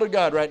a child of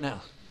God right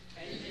now.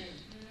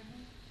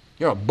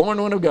 You're a born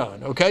one of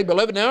God. Okay,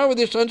 beloved, now are we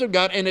the sons of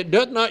God, and it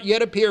doth not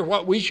yet appear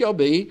what we shall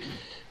be.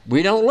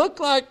 We don't look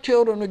like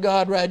children of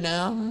God right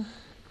now.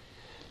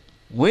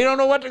 We don't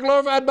know what the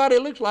glorified body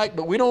looks like,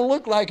 but we don't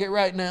look like it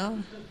right now.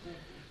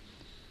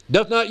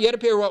 Doth not yet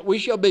appear what we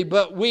shall be,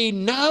 but we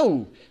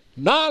know,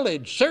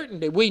 knowledge,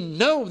 certainty, we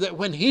know that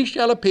when He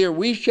shall appear,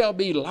 we shall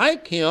be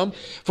like Him,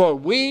 for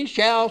we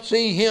shall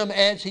see Him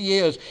as He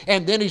is.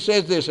 And then he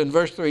says this in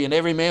verse 3, and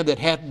every man that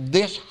hath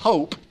this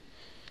hope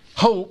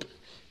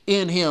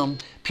in Him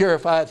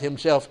purifieth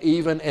himself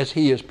even as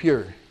He is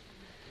pure.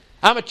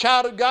 I'm a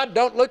child of God,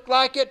 don't look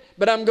like it,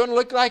 but I'm going to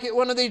look like it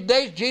one of these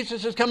days.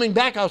 Jesus is coming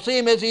back. I'll see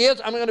Him as He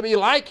is. I'm going to be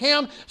like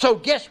Him. So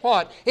guess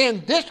what?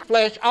 In this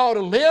flesh, I ought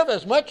to live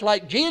as much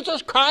like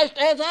Jesus Christ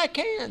as I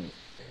can.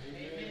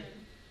 Amen.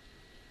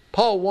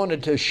 Paul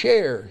wanted to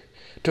share,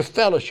 to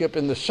fellowship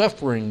in the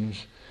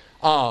sufferings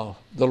of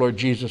the Lord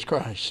Jesus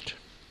Christ.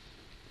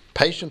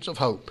 Patience of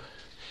hope.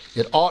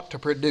 It ought to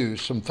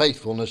produce some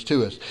faithfulness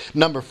to us.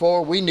 Number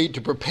 4, we need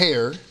to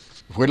prepare.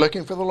 If we're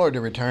looking for the Lord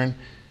to return,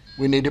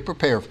 we need to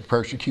prepare for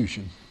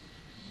persecution.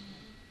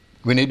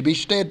 We need to be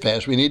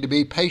steadfast. We need to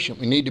be patient.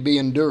 We need to be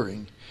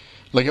enduring.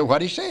 Look at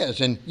what he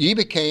says. And ye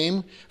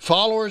became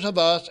followers of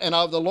us and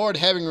of the Lord,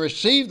 having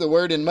received the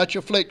word in much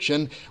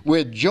affliction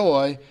with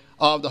joy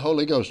of the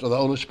Holy Ghost, or the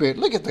Holy Spirit.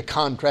 Look at the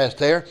contrast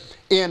there.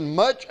 In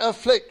much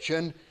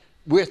affliction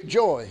with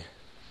joy.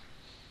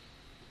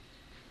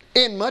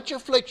 In much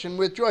affliction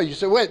with joy. You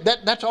say, wait,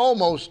 that's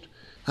almost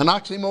an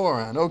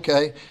oxymoron.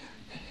 Okay.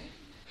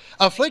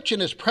 Affliction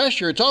is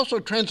pressure. It's also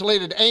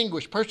translated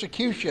anguish,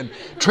 persecution,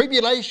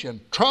 tribulation,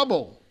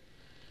 trouble.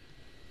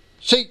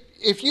 See,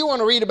 if you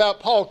want to read about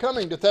Paul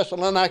coming to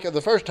Thessalonica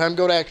the first time,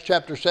 go to Acts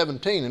chapter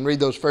 17 and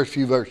read those first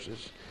few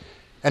verses.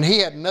 And he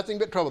had nothing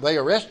but trouble. They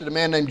arrested a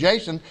man named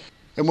Jason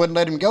and wouldn't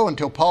let him go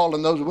until Paul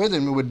and those with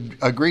him would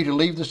agree to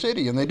leave the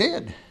city, and they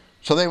did.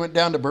 So they went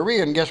down to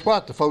Berea, and guess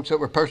what? The folks that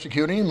were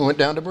persecuting him went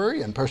down to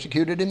Berea and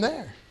persecuted him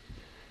there.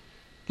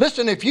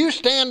 Listen, if you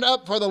stand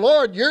up for the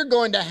Lord, you're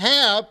going to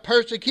have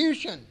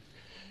persecution.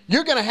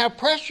 You're going to have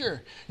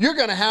pressure. You're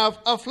going to have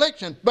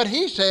affliction. But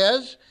he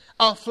says,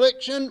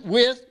 affliction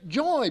with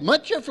joy.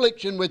 Much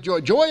affliction with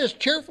joy. Joy is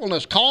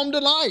cheerfulness, calm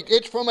delight.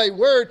 It's from a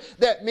word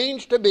that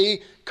means to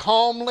be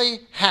calmly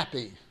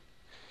happy.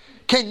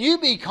 Can you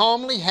be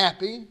calmly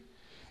happy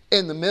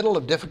in the middle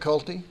of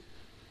difficulty?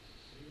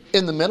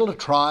 In the middle of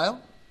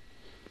trial?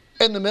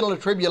 In the middle of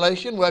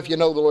tribulation? Well, if you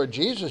know the Lord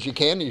Jesus, you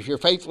can. If you're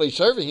faithfully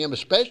serving Him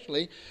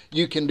especially,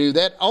 you can do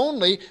that.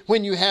 Only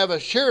when you have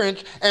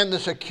assurance and the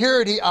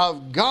security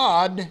of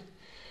God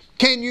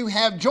can you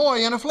have joy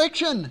in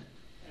affliction.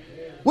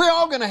 Amen. We're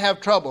all going to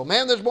have trouble.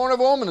 Man that's born of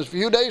a woman is a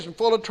few days and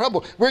full of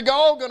trouble. We're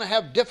all going to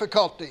have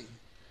difficulty.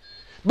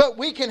 But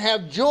we can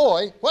have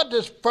joy. What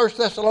does 1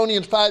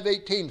 Thessalonians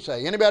 5:18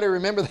 say? Anybody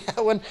remember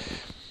that one?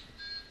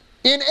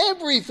 In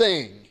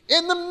everything.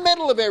 In the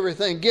middle of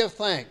everything, give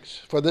thanks,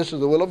 for this is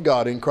the will of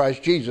God in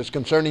Christ Jesus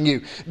concerning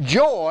you.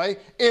 Joy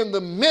in the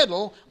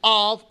middle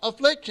of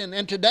affliction.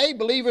 And today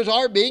believers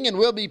are being and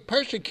will be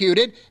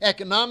persecuted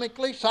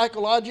economically,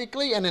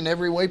 psychologically, and in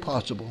every way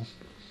possible.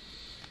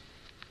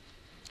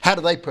 How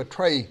do they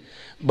portray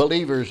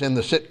believers in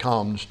the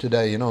sitcoms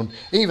today and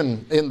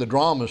even in the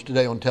dramas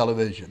today on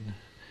television?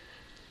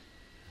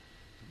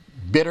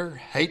 Bitter,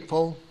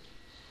 hateful,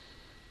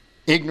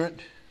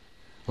 ignorant,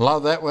 a lot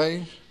of that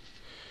way.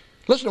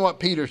 Listen to what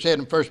Peter said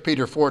in 1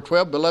 Peter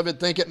 4:12. Beloved,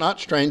 think it not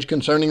strange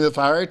concerning the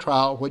fiery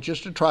trial, which is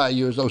to try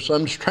you as though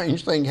some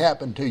strange thing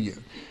happened to you.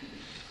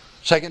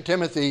 2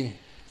 Timothy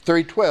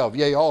 3:12.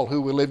 Yea, all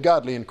who will live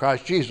godly in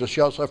Christ Jesus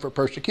shall suffer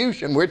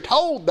persecution. We're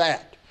told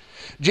that.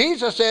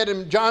 Jesus said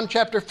in John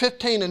chapter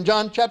 15 and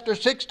John chapter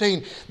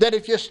 16 that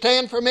if you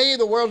stand for me,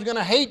 the world's going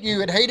to hate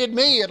you. It hated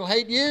me. It'll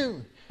hate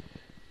you.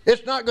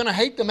 It's not going to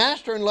hate the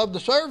master and love the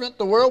servant.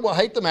 The world will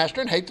hate the master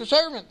and hate the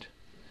servant.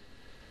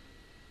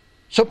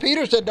 So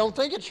Peter said, don't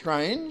think it's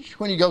strange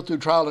when you go through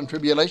trial and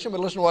tribulation. But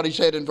listen to what he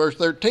said in verse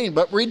 13.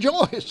 But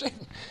rejoice.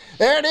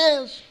 There it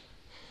is.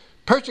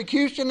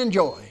 Persecution and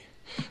joy.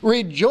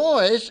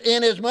 Rejoice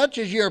inasmuch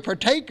as ye are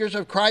partakers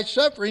of Christ's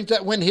sufferings,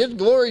 that when His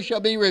glory shall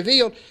be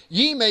revealed,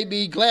 ye may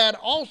be glad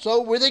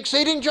also with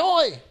exceeding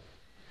joy.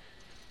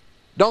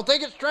 Don't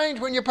think it's strange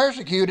when you're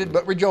persecuted,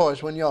 but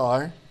rejoice when you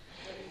are,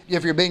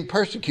 if you're being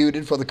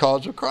persecuted for the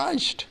cause of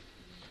Christ.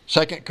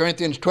 2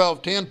 Corinthians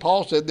 12:10,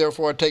 Paul said,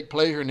 therefore I take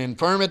pleasure in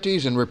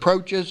infirmities and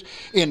reproaches,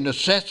 in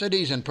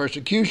necessities and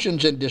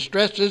persecutions and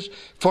distresses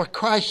for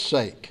Christ's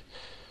sake.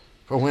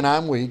 For when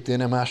I'm weak,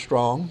 then am I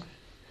strong.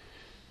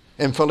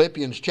 In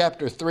Philippians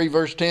chapter 3,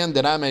 verse 10,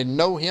 that I may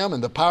know Him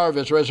and the power of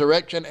His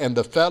resurrection and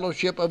the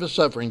fellowship of His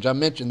sufferings. I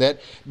mentioned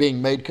that,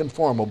 being made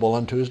conformable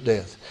unto His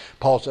death.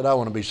 Paul said, I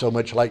want to be so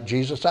much like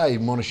Jesus, I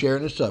even want to share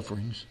in His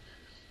sufferings.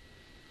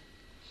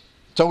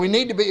 So we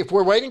need to be, if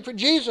we're waiting for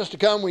Jesus to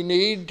come, we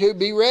need to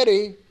be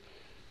ready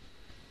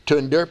to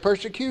endure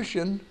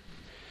persecution.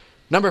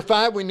 Number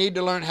 5, we need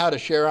to learn how to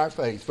share our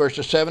faith.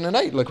 Verses 7 and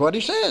 8, look what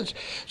he says.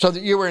 So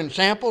that you were in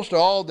samples to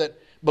all that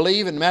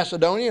believe in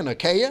Macedonia and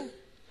Achaia.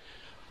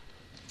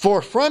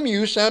 For from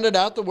you sounded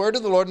out the word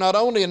of the Lord, not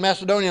only in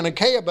Macedonia and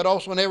Achaia, but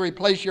also in every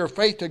place your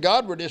faith to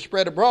Godward is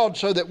spread abroad,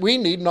 so that we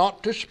need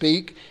not to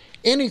speak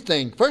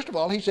anything. First of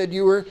all, he said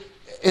you were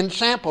in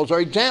samples or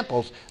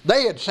examples.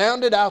 They had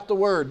sounded out the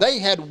word. They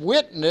had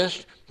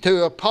witnessed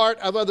to a part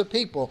of other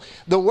people.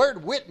 The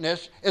word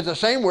witness is the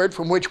same word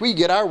from which we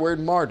get our word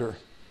martyr.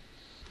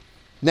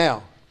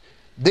 Now,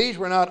 these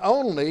were not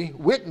only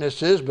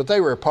witnesses, but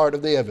they were a part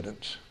of the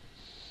evidence.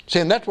 See,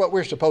 and that's what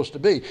we're supposed to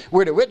be.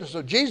 We're the witness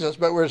of Jesus,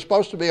 but we're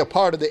supposed to be a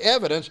part of the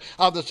evidence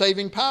of the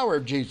saving power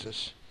of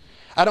Jesus.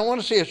 I don't want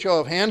to see a show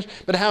of hands,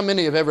 but how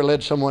many have ever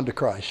led someone to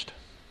Christ?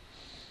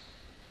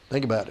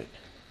 Think about it.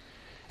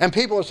 And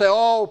people will say,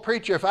 oh,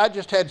 preacher, if I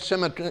just had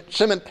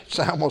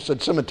I almost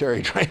said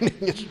cemetery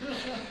training.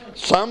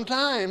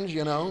 Sometimes,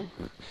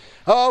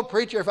 Oh,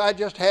 preacher, if I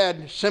just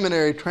had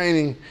seminary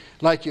training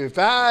like you. If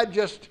I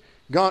just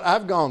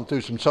I've gone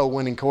through some soul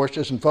winning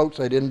courses, and folks,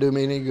 they didn't do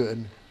me any good.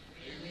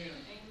 Amen.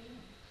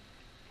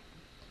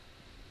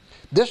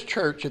 This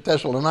church at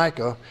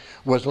Thessalonica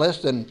was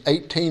less than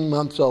 18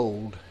 months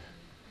old.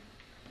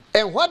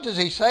 And what does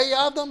he say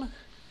of them?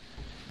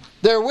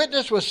 Their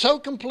witness was so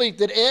complete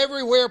that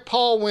everywhere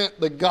Paul went,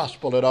 the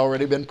gospel had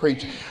already been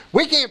preached.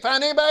 We can't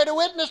find anybody to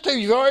witness to.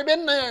 You've already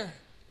been there.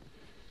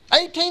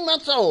 18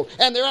 months old,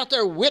 and they're out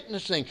there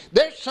witnessing.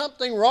 There's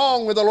something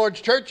wrong with the Lord's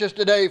churches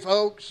today,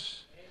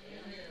 folks.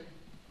 Amen.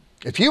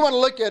 If you want to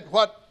look at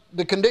what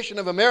the condition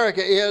of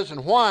America is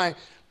and why,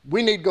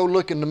 we need to go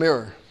look in the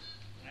mirror.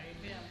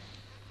 Amen.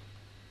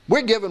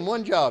 We're given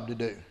one job to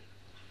do.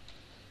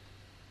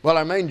 Well,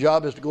 our main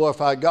job is to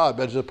glorify God,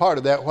 but as a part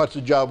of that, what's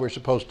the job we're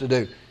supposed to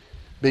do?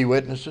 Be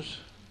witnesses,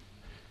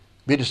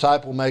 be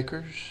disciple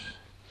makers,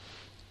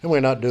 and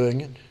we're not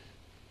doing it.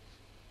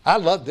 I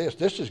love this.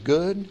 This is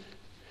good.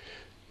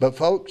 But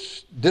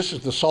folks, this is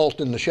the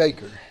salt in the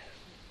shaker.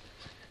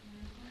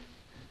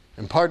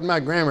 And pardon my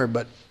grammar,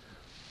 but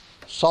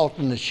salt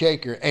in the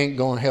shaker ain't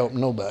going to help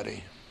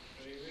nobody.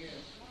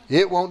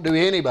 It won't do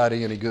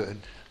anybody any good.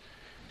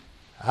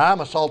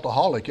 I'm a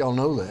saltaholic, y'all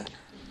know that.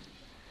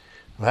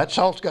 That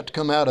salt's got to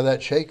come out of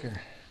that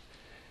shaker.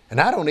 And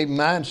I don't even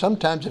mind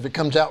sometimes if it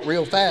comes out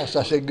real fast.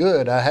 I say,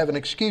 good, I have an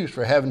excuse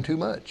for having too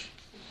much.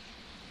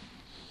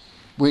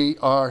 We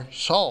are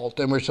salt,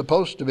 and we're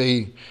supposed to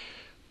be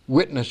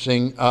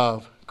witnessing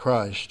of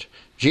Christ.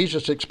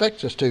 Jesus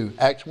expects us to.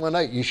 Acts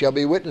 1:8, you shall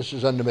be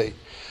witnesses unto me.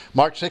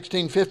 Mark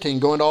 16:15,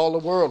 go into all the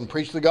world and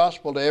preach the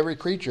gospel to every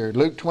creature.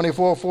 Luke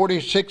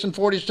 24:46 and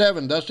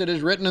 47, thus it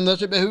is written, and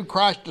thus it behooved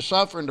Christ to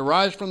suffer and to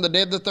rise from the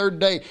dead the third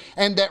day,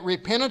 and that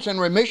repentance and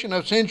remission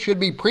of sins should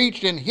be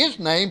preached in his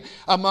name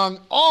among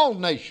all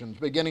nations,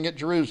 beginning at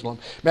Jerusalem.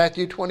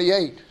 Matthew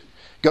 28,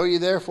 go ye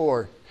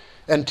therefore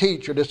and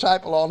teach or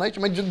disciple all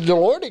nations. I mean, the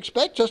Lord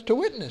expects us to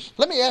witness.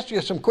 Let me ask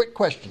you some quick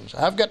questions.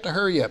 I've got to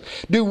hurry up.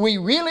 Do we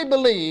really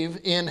believe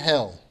in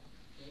hell?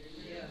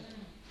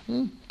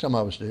 Some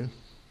of us do.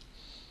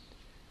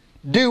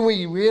 Do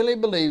we really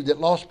believe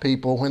that lost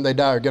people, when they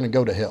die, are going to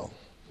go to hell?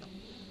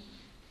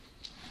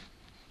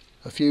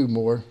 A few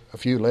more, a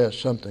few less,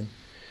 something.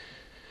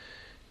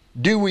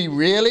 Do we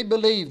really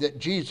believe that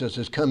Jesus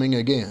is coming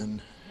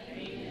again?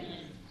 Amen.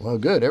 Well,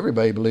 good.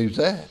 Everybody believes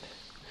that.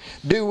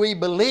 Do we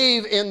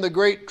believe in the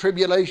great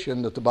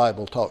tribulation that the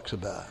Bible talks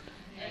about?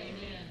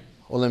 Amen.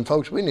 Well, then,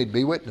 folks, we need to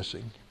be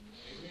witnessing.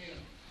 Amen.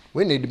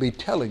 We need to be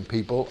telling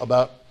people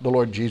about the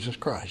Lord Jesus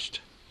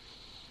Christ.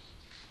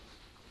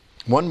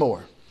 One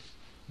more.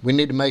 We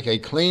need to make a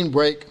clean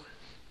break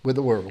with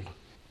the world.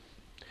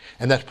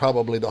 And that's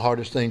probably the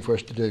hardest thing for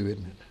us to do,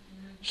 isn't it?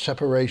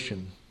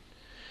 Separation.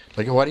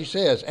 Look at what he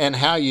says. And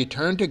how you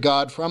turn to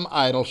God from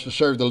idols to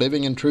serve the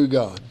living and true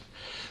God.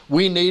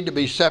 We need to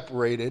be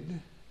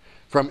separated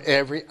from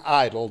every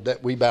idol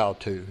that we bow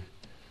to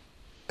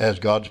as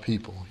God's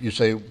people. You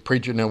say,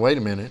 preacher, now wait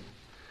a minute.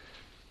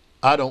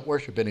 I don't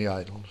worship any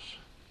idols.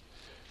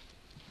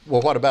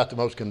 Well, what about the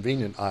most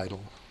convenient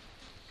idol?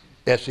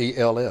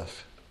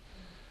 SELF.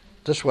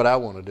 This is what I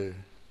want to do.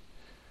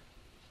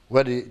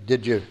 Well,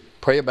 did you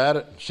pray about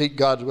it? Seek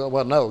God's will?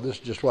 Well, no, this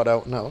is just what I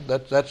want. No,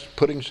 that's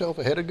putting self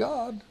ahead of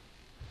God.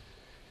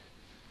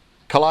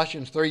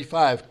 Colossians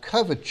 3:5,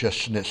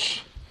 covetousness,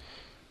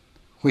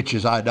 which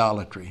is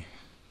idolatry.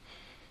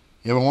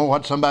 You ever want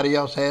what somebody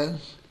else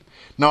has?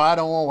 No, I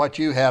don't want what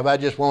you have. I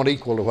just want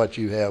equal to what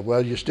you have.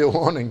 Well, you're still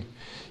wanting.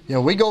 You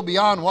know, we go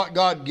beyond what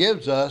God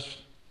gives us.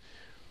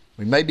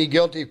 We may be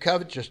guilty of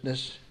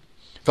covetousness.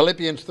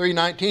 Philippians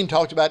 3:19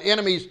 talks about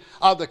enemies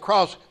of the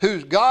cross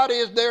whose God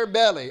is their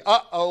belly.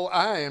 Uh-oh,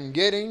 I am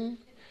getting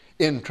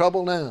in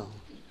trouble now.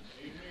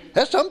 Amen.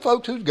 There's some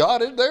folks whose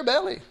God is their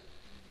belly.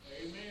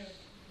 Amen.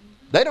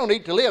 They don't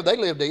eat to live, they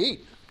live to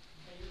eat.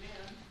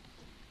 Amen.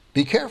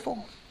 Be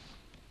careful.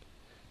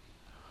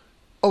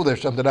 Oh,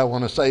 there's something I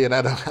want to say, and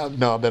I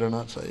better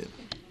not say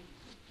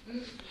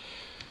it.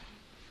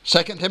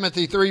 2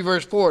 Timothy 3,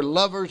 verse 4,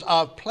 lovers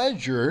of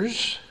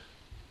pleasures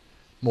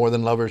more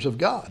than lovers of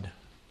God.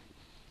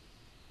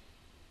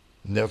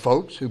 And there are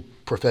folks who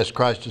profess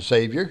Christ as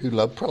Savior who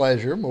love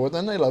pleasure more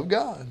than they love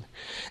God.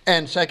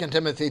 And 2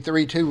 Timothy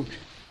 3:2,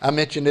 I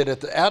mentioned it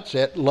at the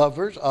outset,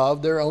 lovers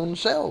of their own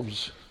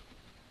selves.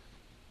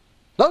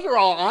 Those are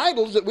all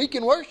idols that we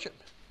can worship.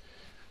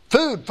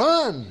 Food,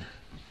 fun,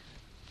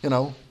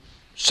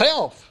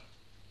 self.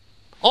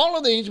 All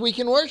of these we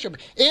can worship.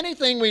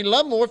 Anything we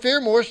love more,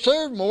 fear more,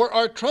 serve more,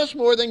 or trust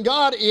more than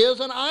God is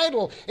an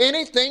idol.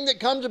 Anything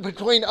that comes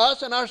between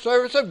us and our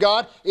service of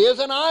God is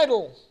an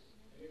idol.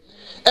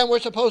 And we're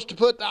supposed to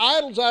put the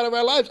idols out of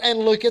our lives and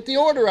look at the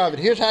order of it.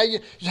 Here's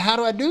how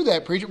do I do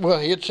that, preacher? Well,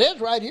 it says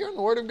right here in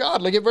the Word of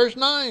God. Look at verse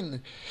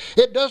 9.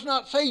 It does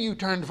not say you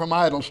turn from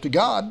idols to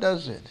God,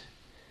 does it?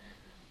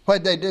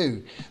 What did they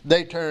do?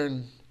 They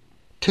turn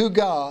to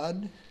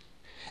God,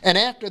 and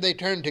after they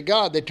turn to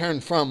God, they turn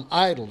from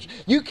idols.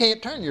 You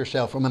can't turn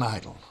yourself from an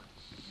idol.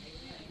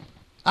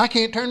 I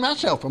can't turn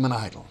myself from an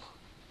idol.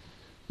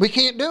 We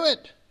can't do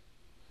it.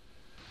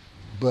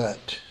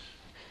 But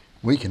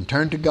we can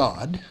turn to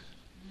God,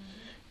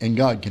 and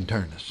God can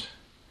turn us.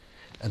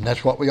 And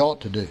that's what we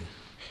ought to do.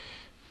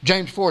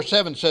 James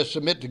 4:7 says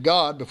submit to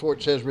God before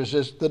it says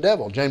resist the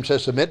devil. James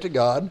says submit to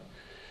God,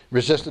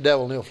 resist the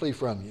devil, and he'll flee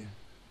from you.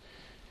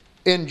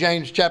 In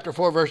James chapter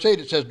 4, verse 8,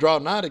 it says draw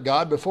nigh to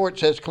God before it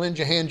says cleanse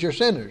your hands, you're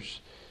sinners.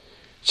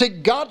 See,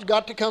 God's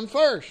got to come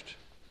first.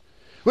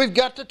 We've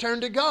got to turn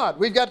to God.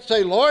 We've got to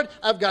say, Lord,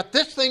 I've got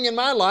this thing in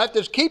my life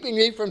that's keeping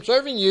me from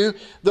serving you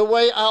the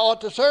way I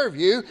ought to serve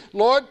you.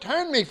 Lord,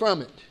 turn me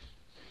from it.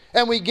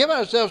 And we give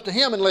ourselves to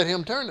Him and let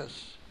Him turn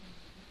us.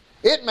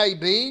 It may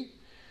be,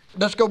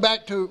 let's go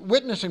back to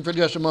witnessing for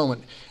just a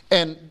moment.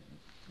 And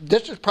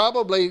this is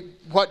probably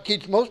what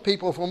keeps most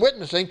people from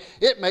witnessing.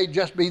 It may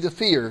just be the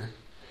fear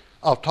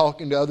of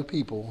talking to other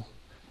people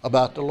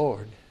about the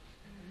Lord.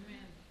 Amen.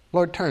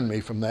 Lord, turn me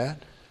from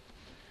that.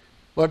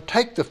 Lord,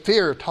 take the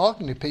fear of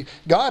talking to people.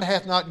 God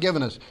hath not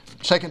given us,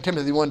 2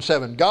 Timothy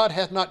 1:7, God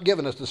hath not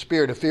given us the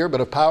spirit of fear, but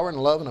of power and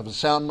love and of a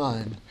sound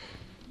mind.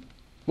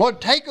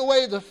 Lord, take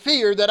away the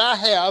fear that I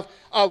have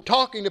of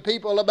talking to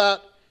people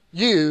about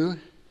you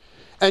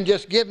and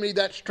just give me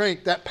that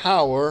strength, that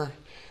power,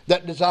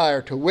 that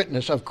desire to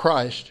witness of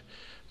Christ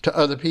to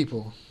other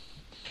people.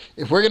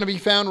 If we're going to be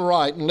found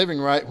right and living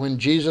right when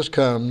Jesus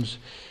comes,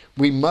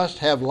 We must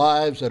have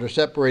lives that are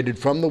separated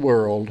from the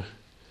world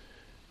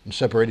and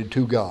separated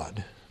to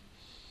God.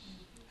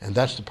 And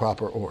that's the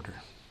proper order.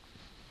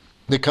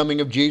 The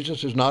coming of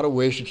Jesus is not a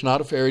wish, it's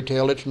not a fairy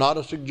tale, it's not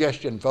a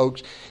suggestion,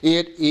 folks.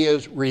 It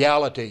is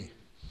reality.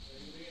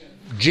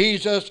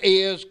 Jesus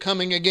is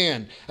coming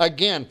again.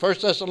 Again,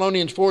 1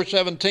 Thessalonians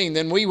 4:17,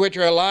 then we which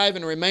are alive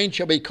and remain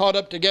shall be caught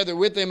up together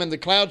with them in the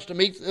clouds to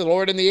meet the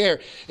Lord in the air.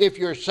 If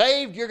you're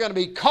saved, you're going to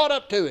be caught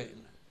up to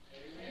Him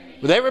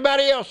with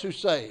everybody else who's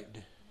saved.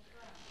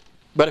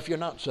 But if you're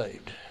not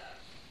saved,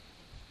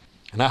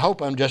 and I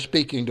hope I'm just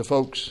speaking to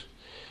folks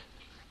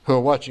who are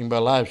watching by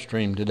live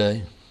stream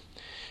today,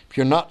 if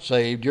you're not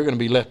saved, you're going to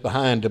be left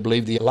behind to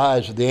believe the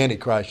lies of the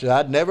Antichrist.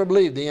 I'd never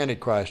believe the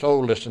Antichrist. Oh,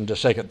 listen to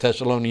 2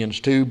 Thessalonians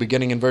 2,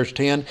 beginning in verse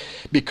 10.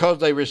 Because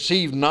they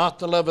received not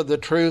the love of the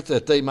truth,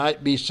 that they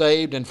might be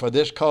saved, and for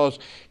this cause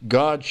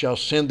God shall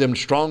send them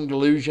strong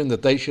delusion,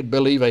 that they should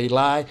believe a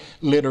lie,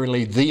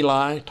 literally the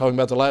lie, talking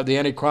about the lie of the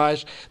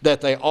Antichrist,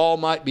 that they all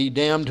might be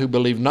damned who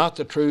believed not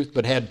the truth,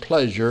 but had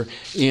pleasure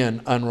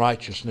in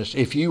unrighteousness.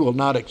 If you will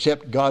not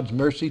accept God's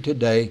mercy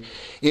today,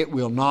 it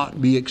will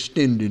not be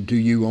extended to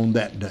you on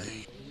that day.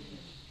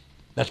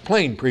 That's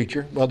plain,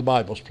 preacher. Well, the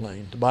Bible's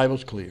plain. The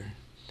Bible's clear.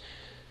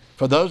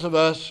 For those of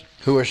us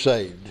who are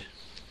saved,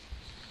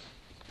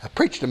 I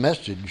preached a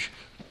message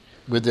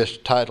with this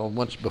title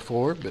once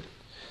before, but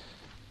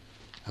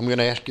I'm going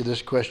to ask you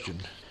this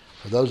question.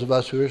 For those of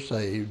us who are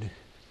saved,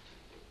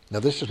 now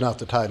this is not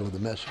the title of the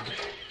message.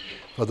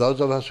 For those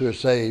of us who are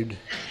saved,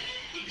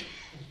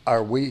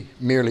 are we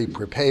merely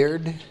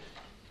prepared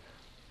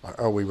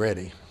or are we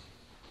ready?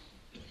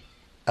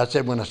 I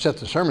said when I set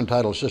the sermon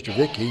title, Sister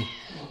Vicki,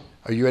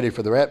 are you ready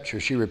for the rapture?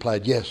 She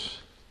replied, yes.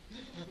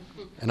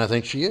 And I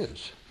think she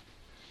is.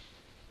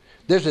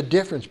 There's a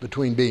difference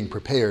between being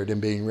prepared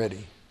and being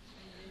ready.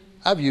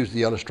 I've used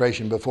the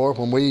illustration before.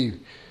 When we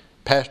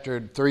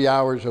pastored 3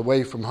 hours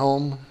away from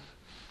home,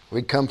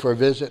 we'd come for a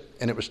visit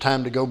and it was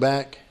time to go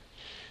back.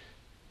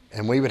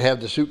 And we would have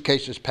the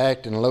suitcases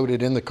packed and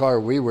loaded in the car.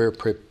 We were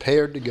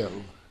prepared to go.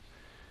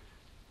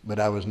 But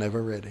I was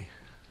never ready.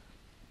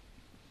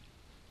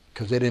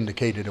 Because it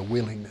indicated a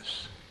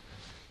willingness.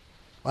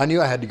 I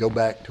knew I had to go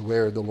back to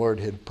where the Lord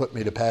had put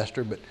me to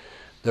pastor, but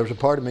there was a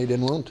part of me that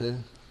didn't want to.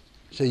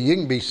 See, you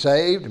can be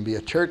saved and be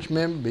a church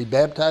member, be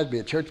baptized, be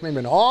a church member,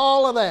 and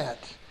all of that,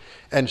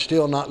 and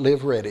still not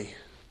live ready.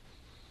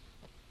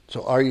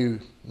 So are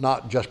you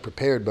not just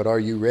prepared, but are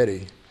you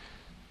ready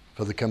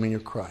for the coming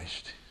of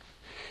Christ?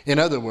 In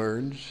other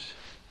words,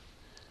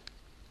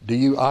 do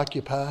you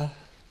occupy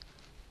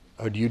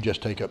or do you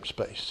just take up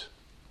space?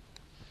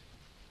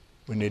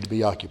 We need to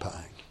be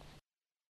occupying.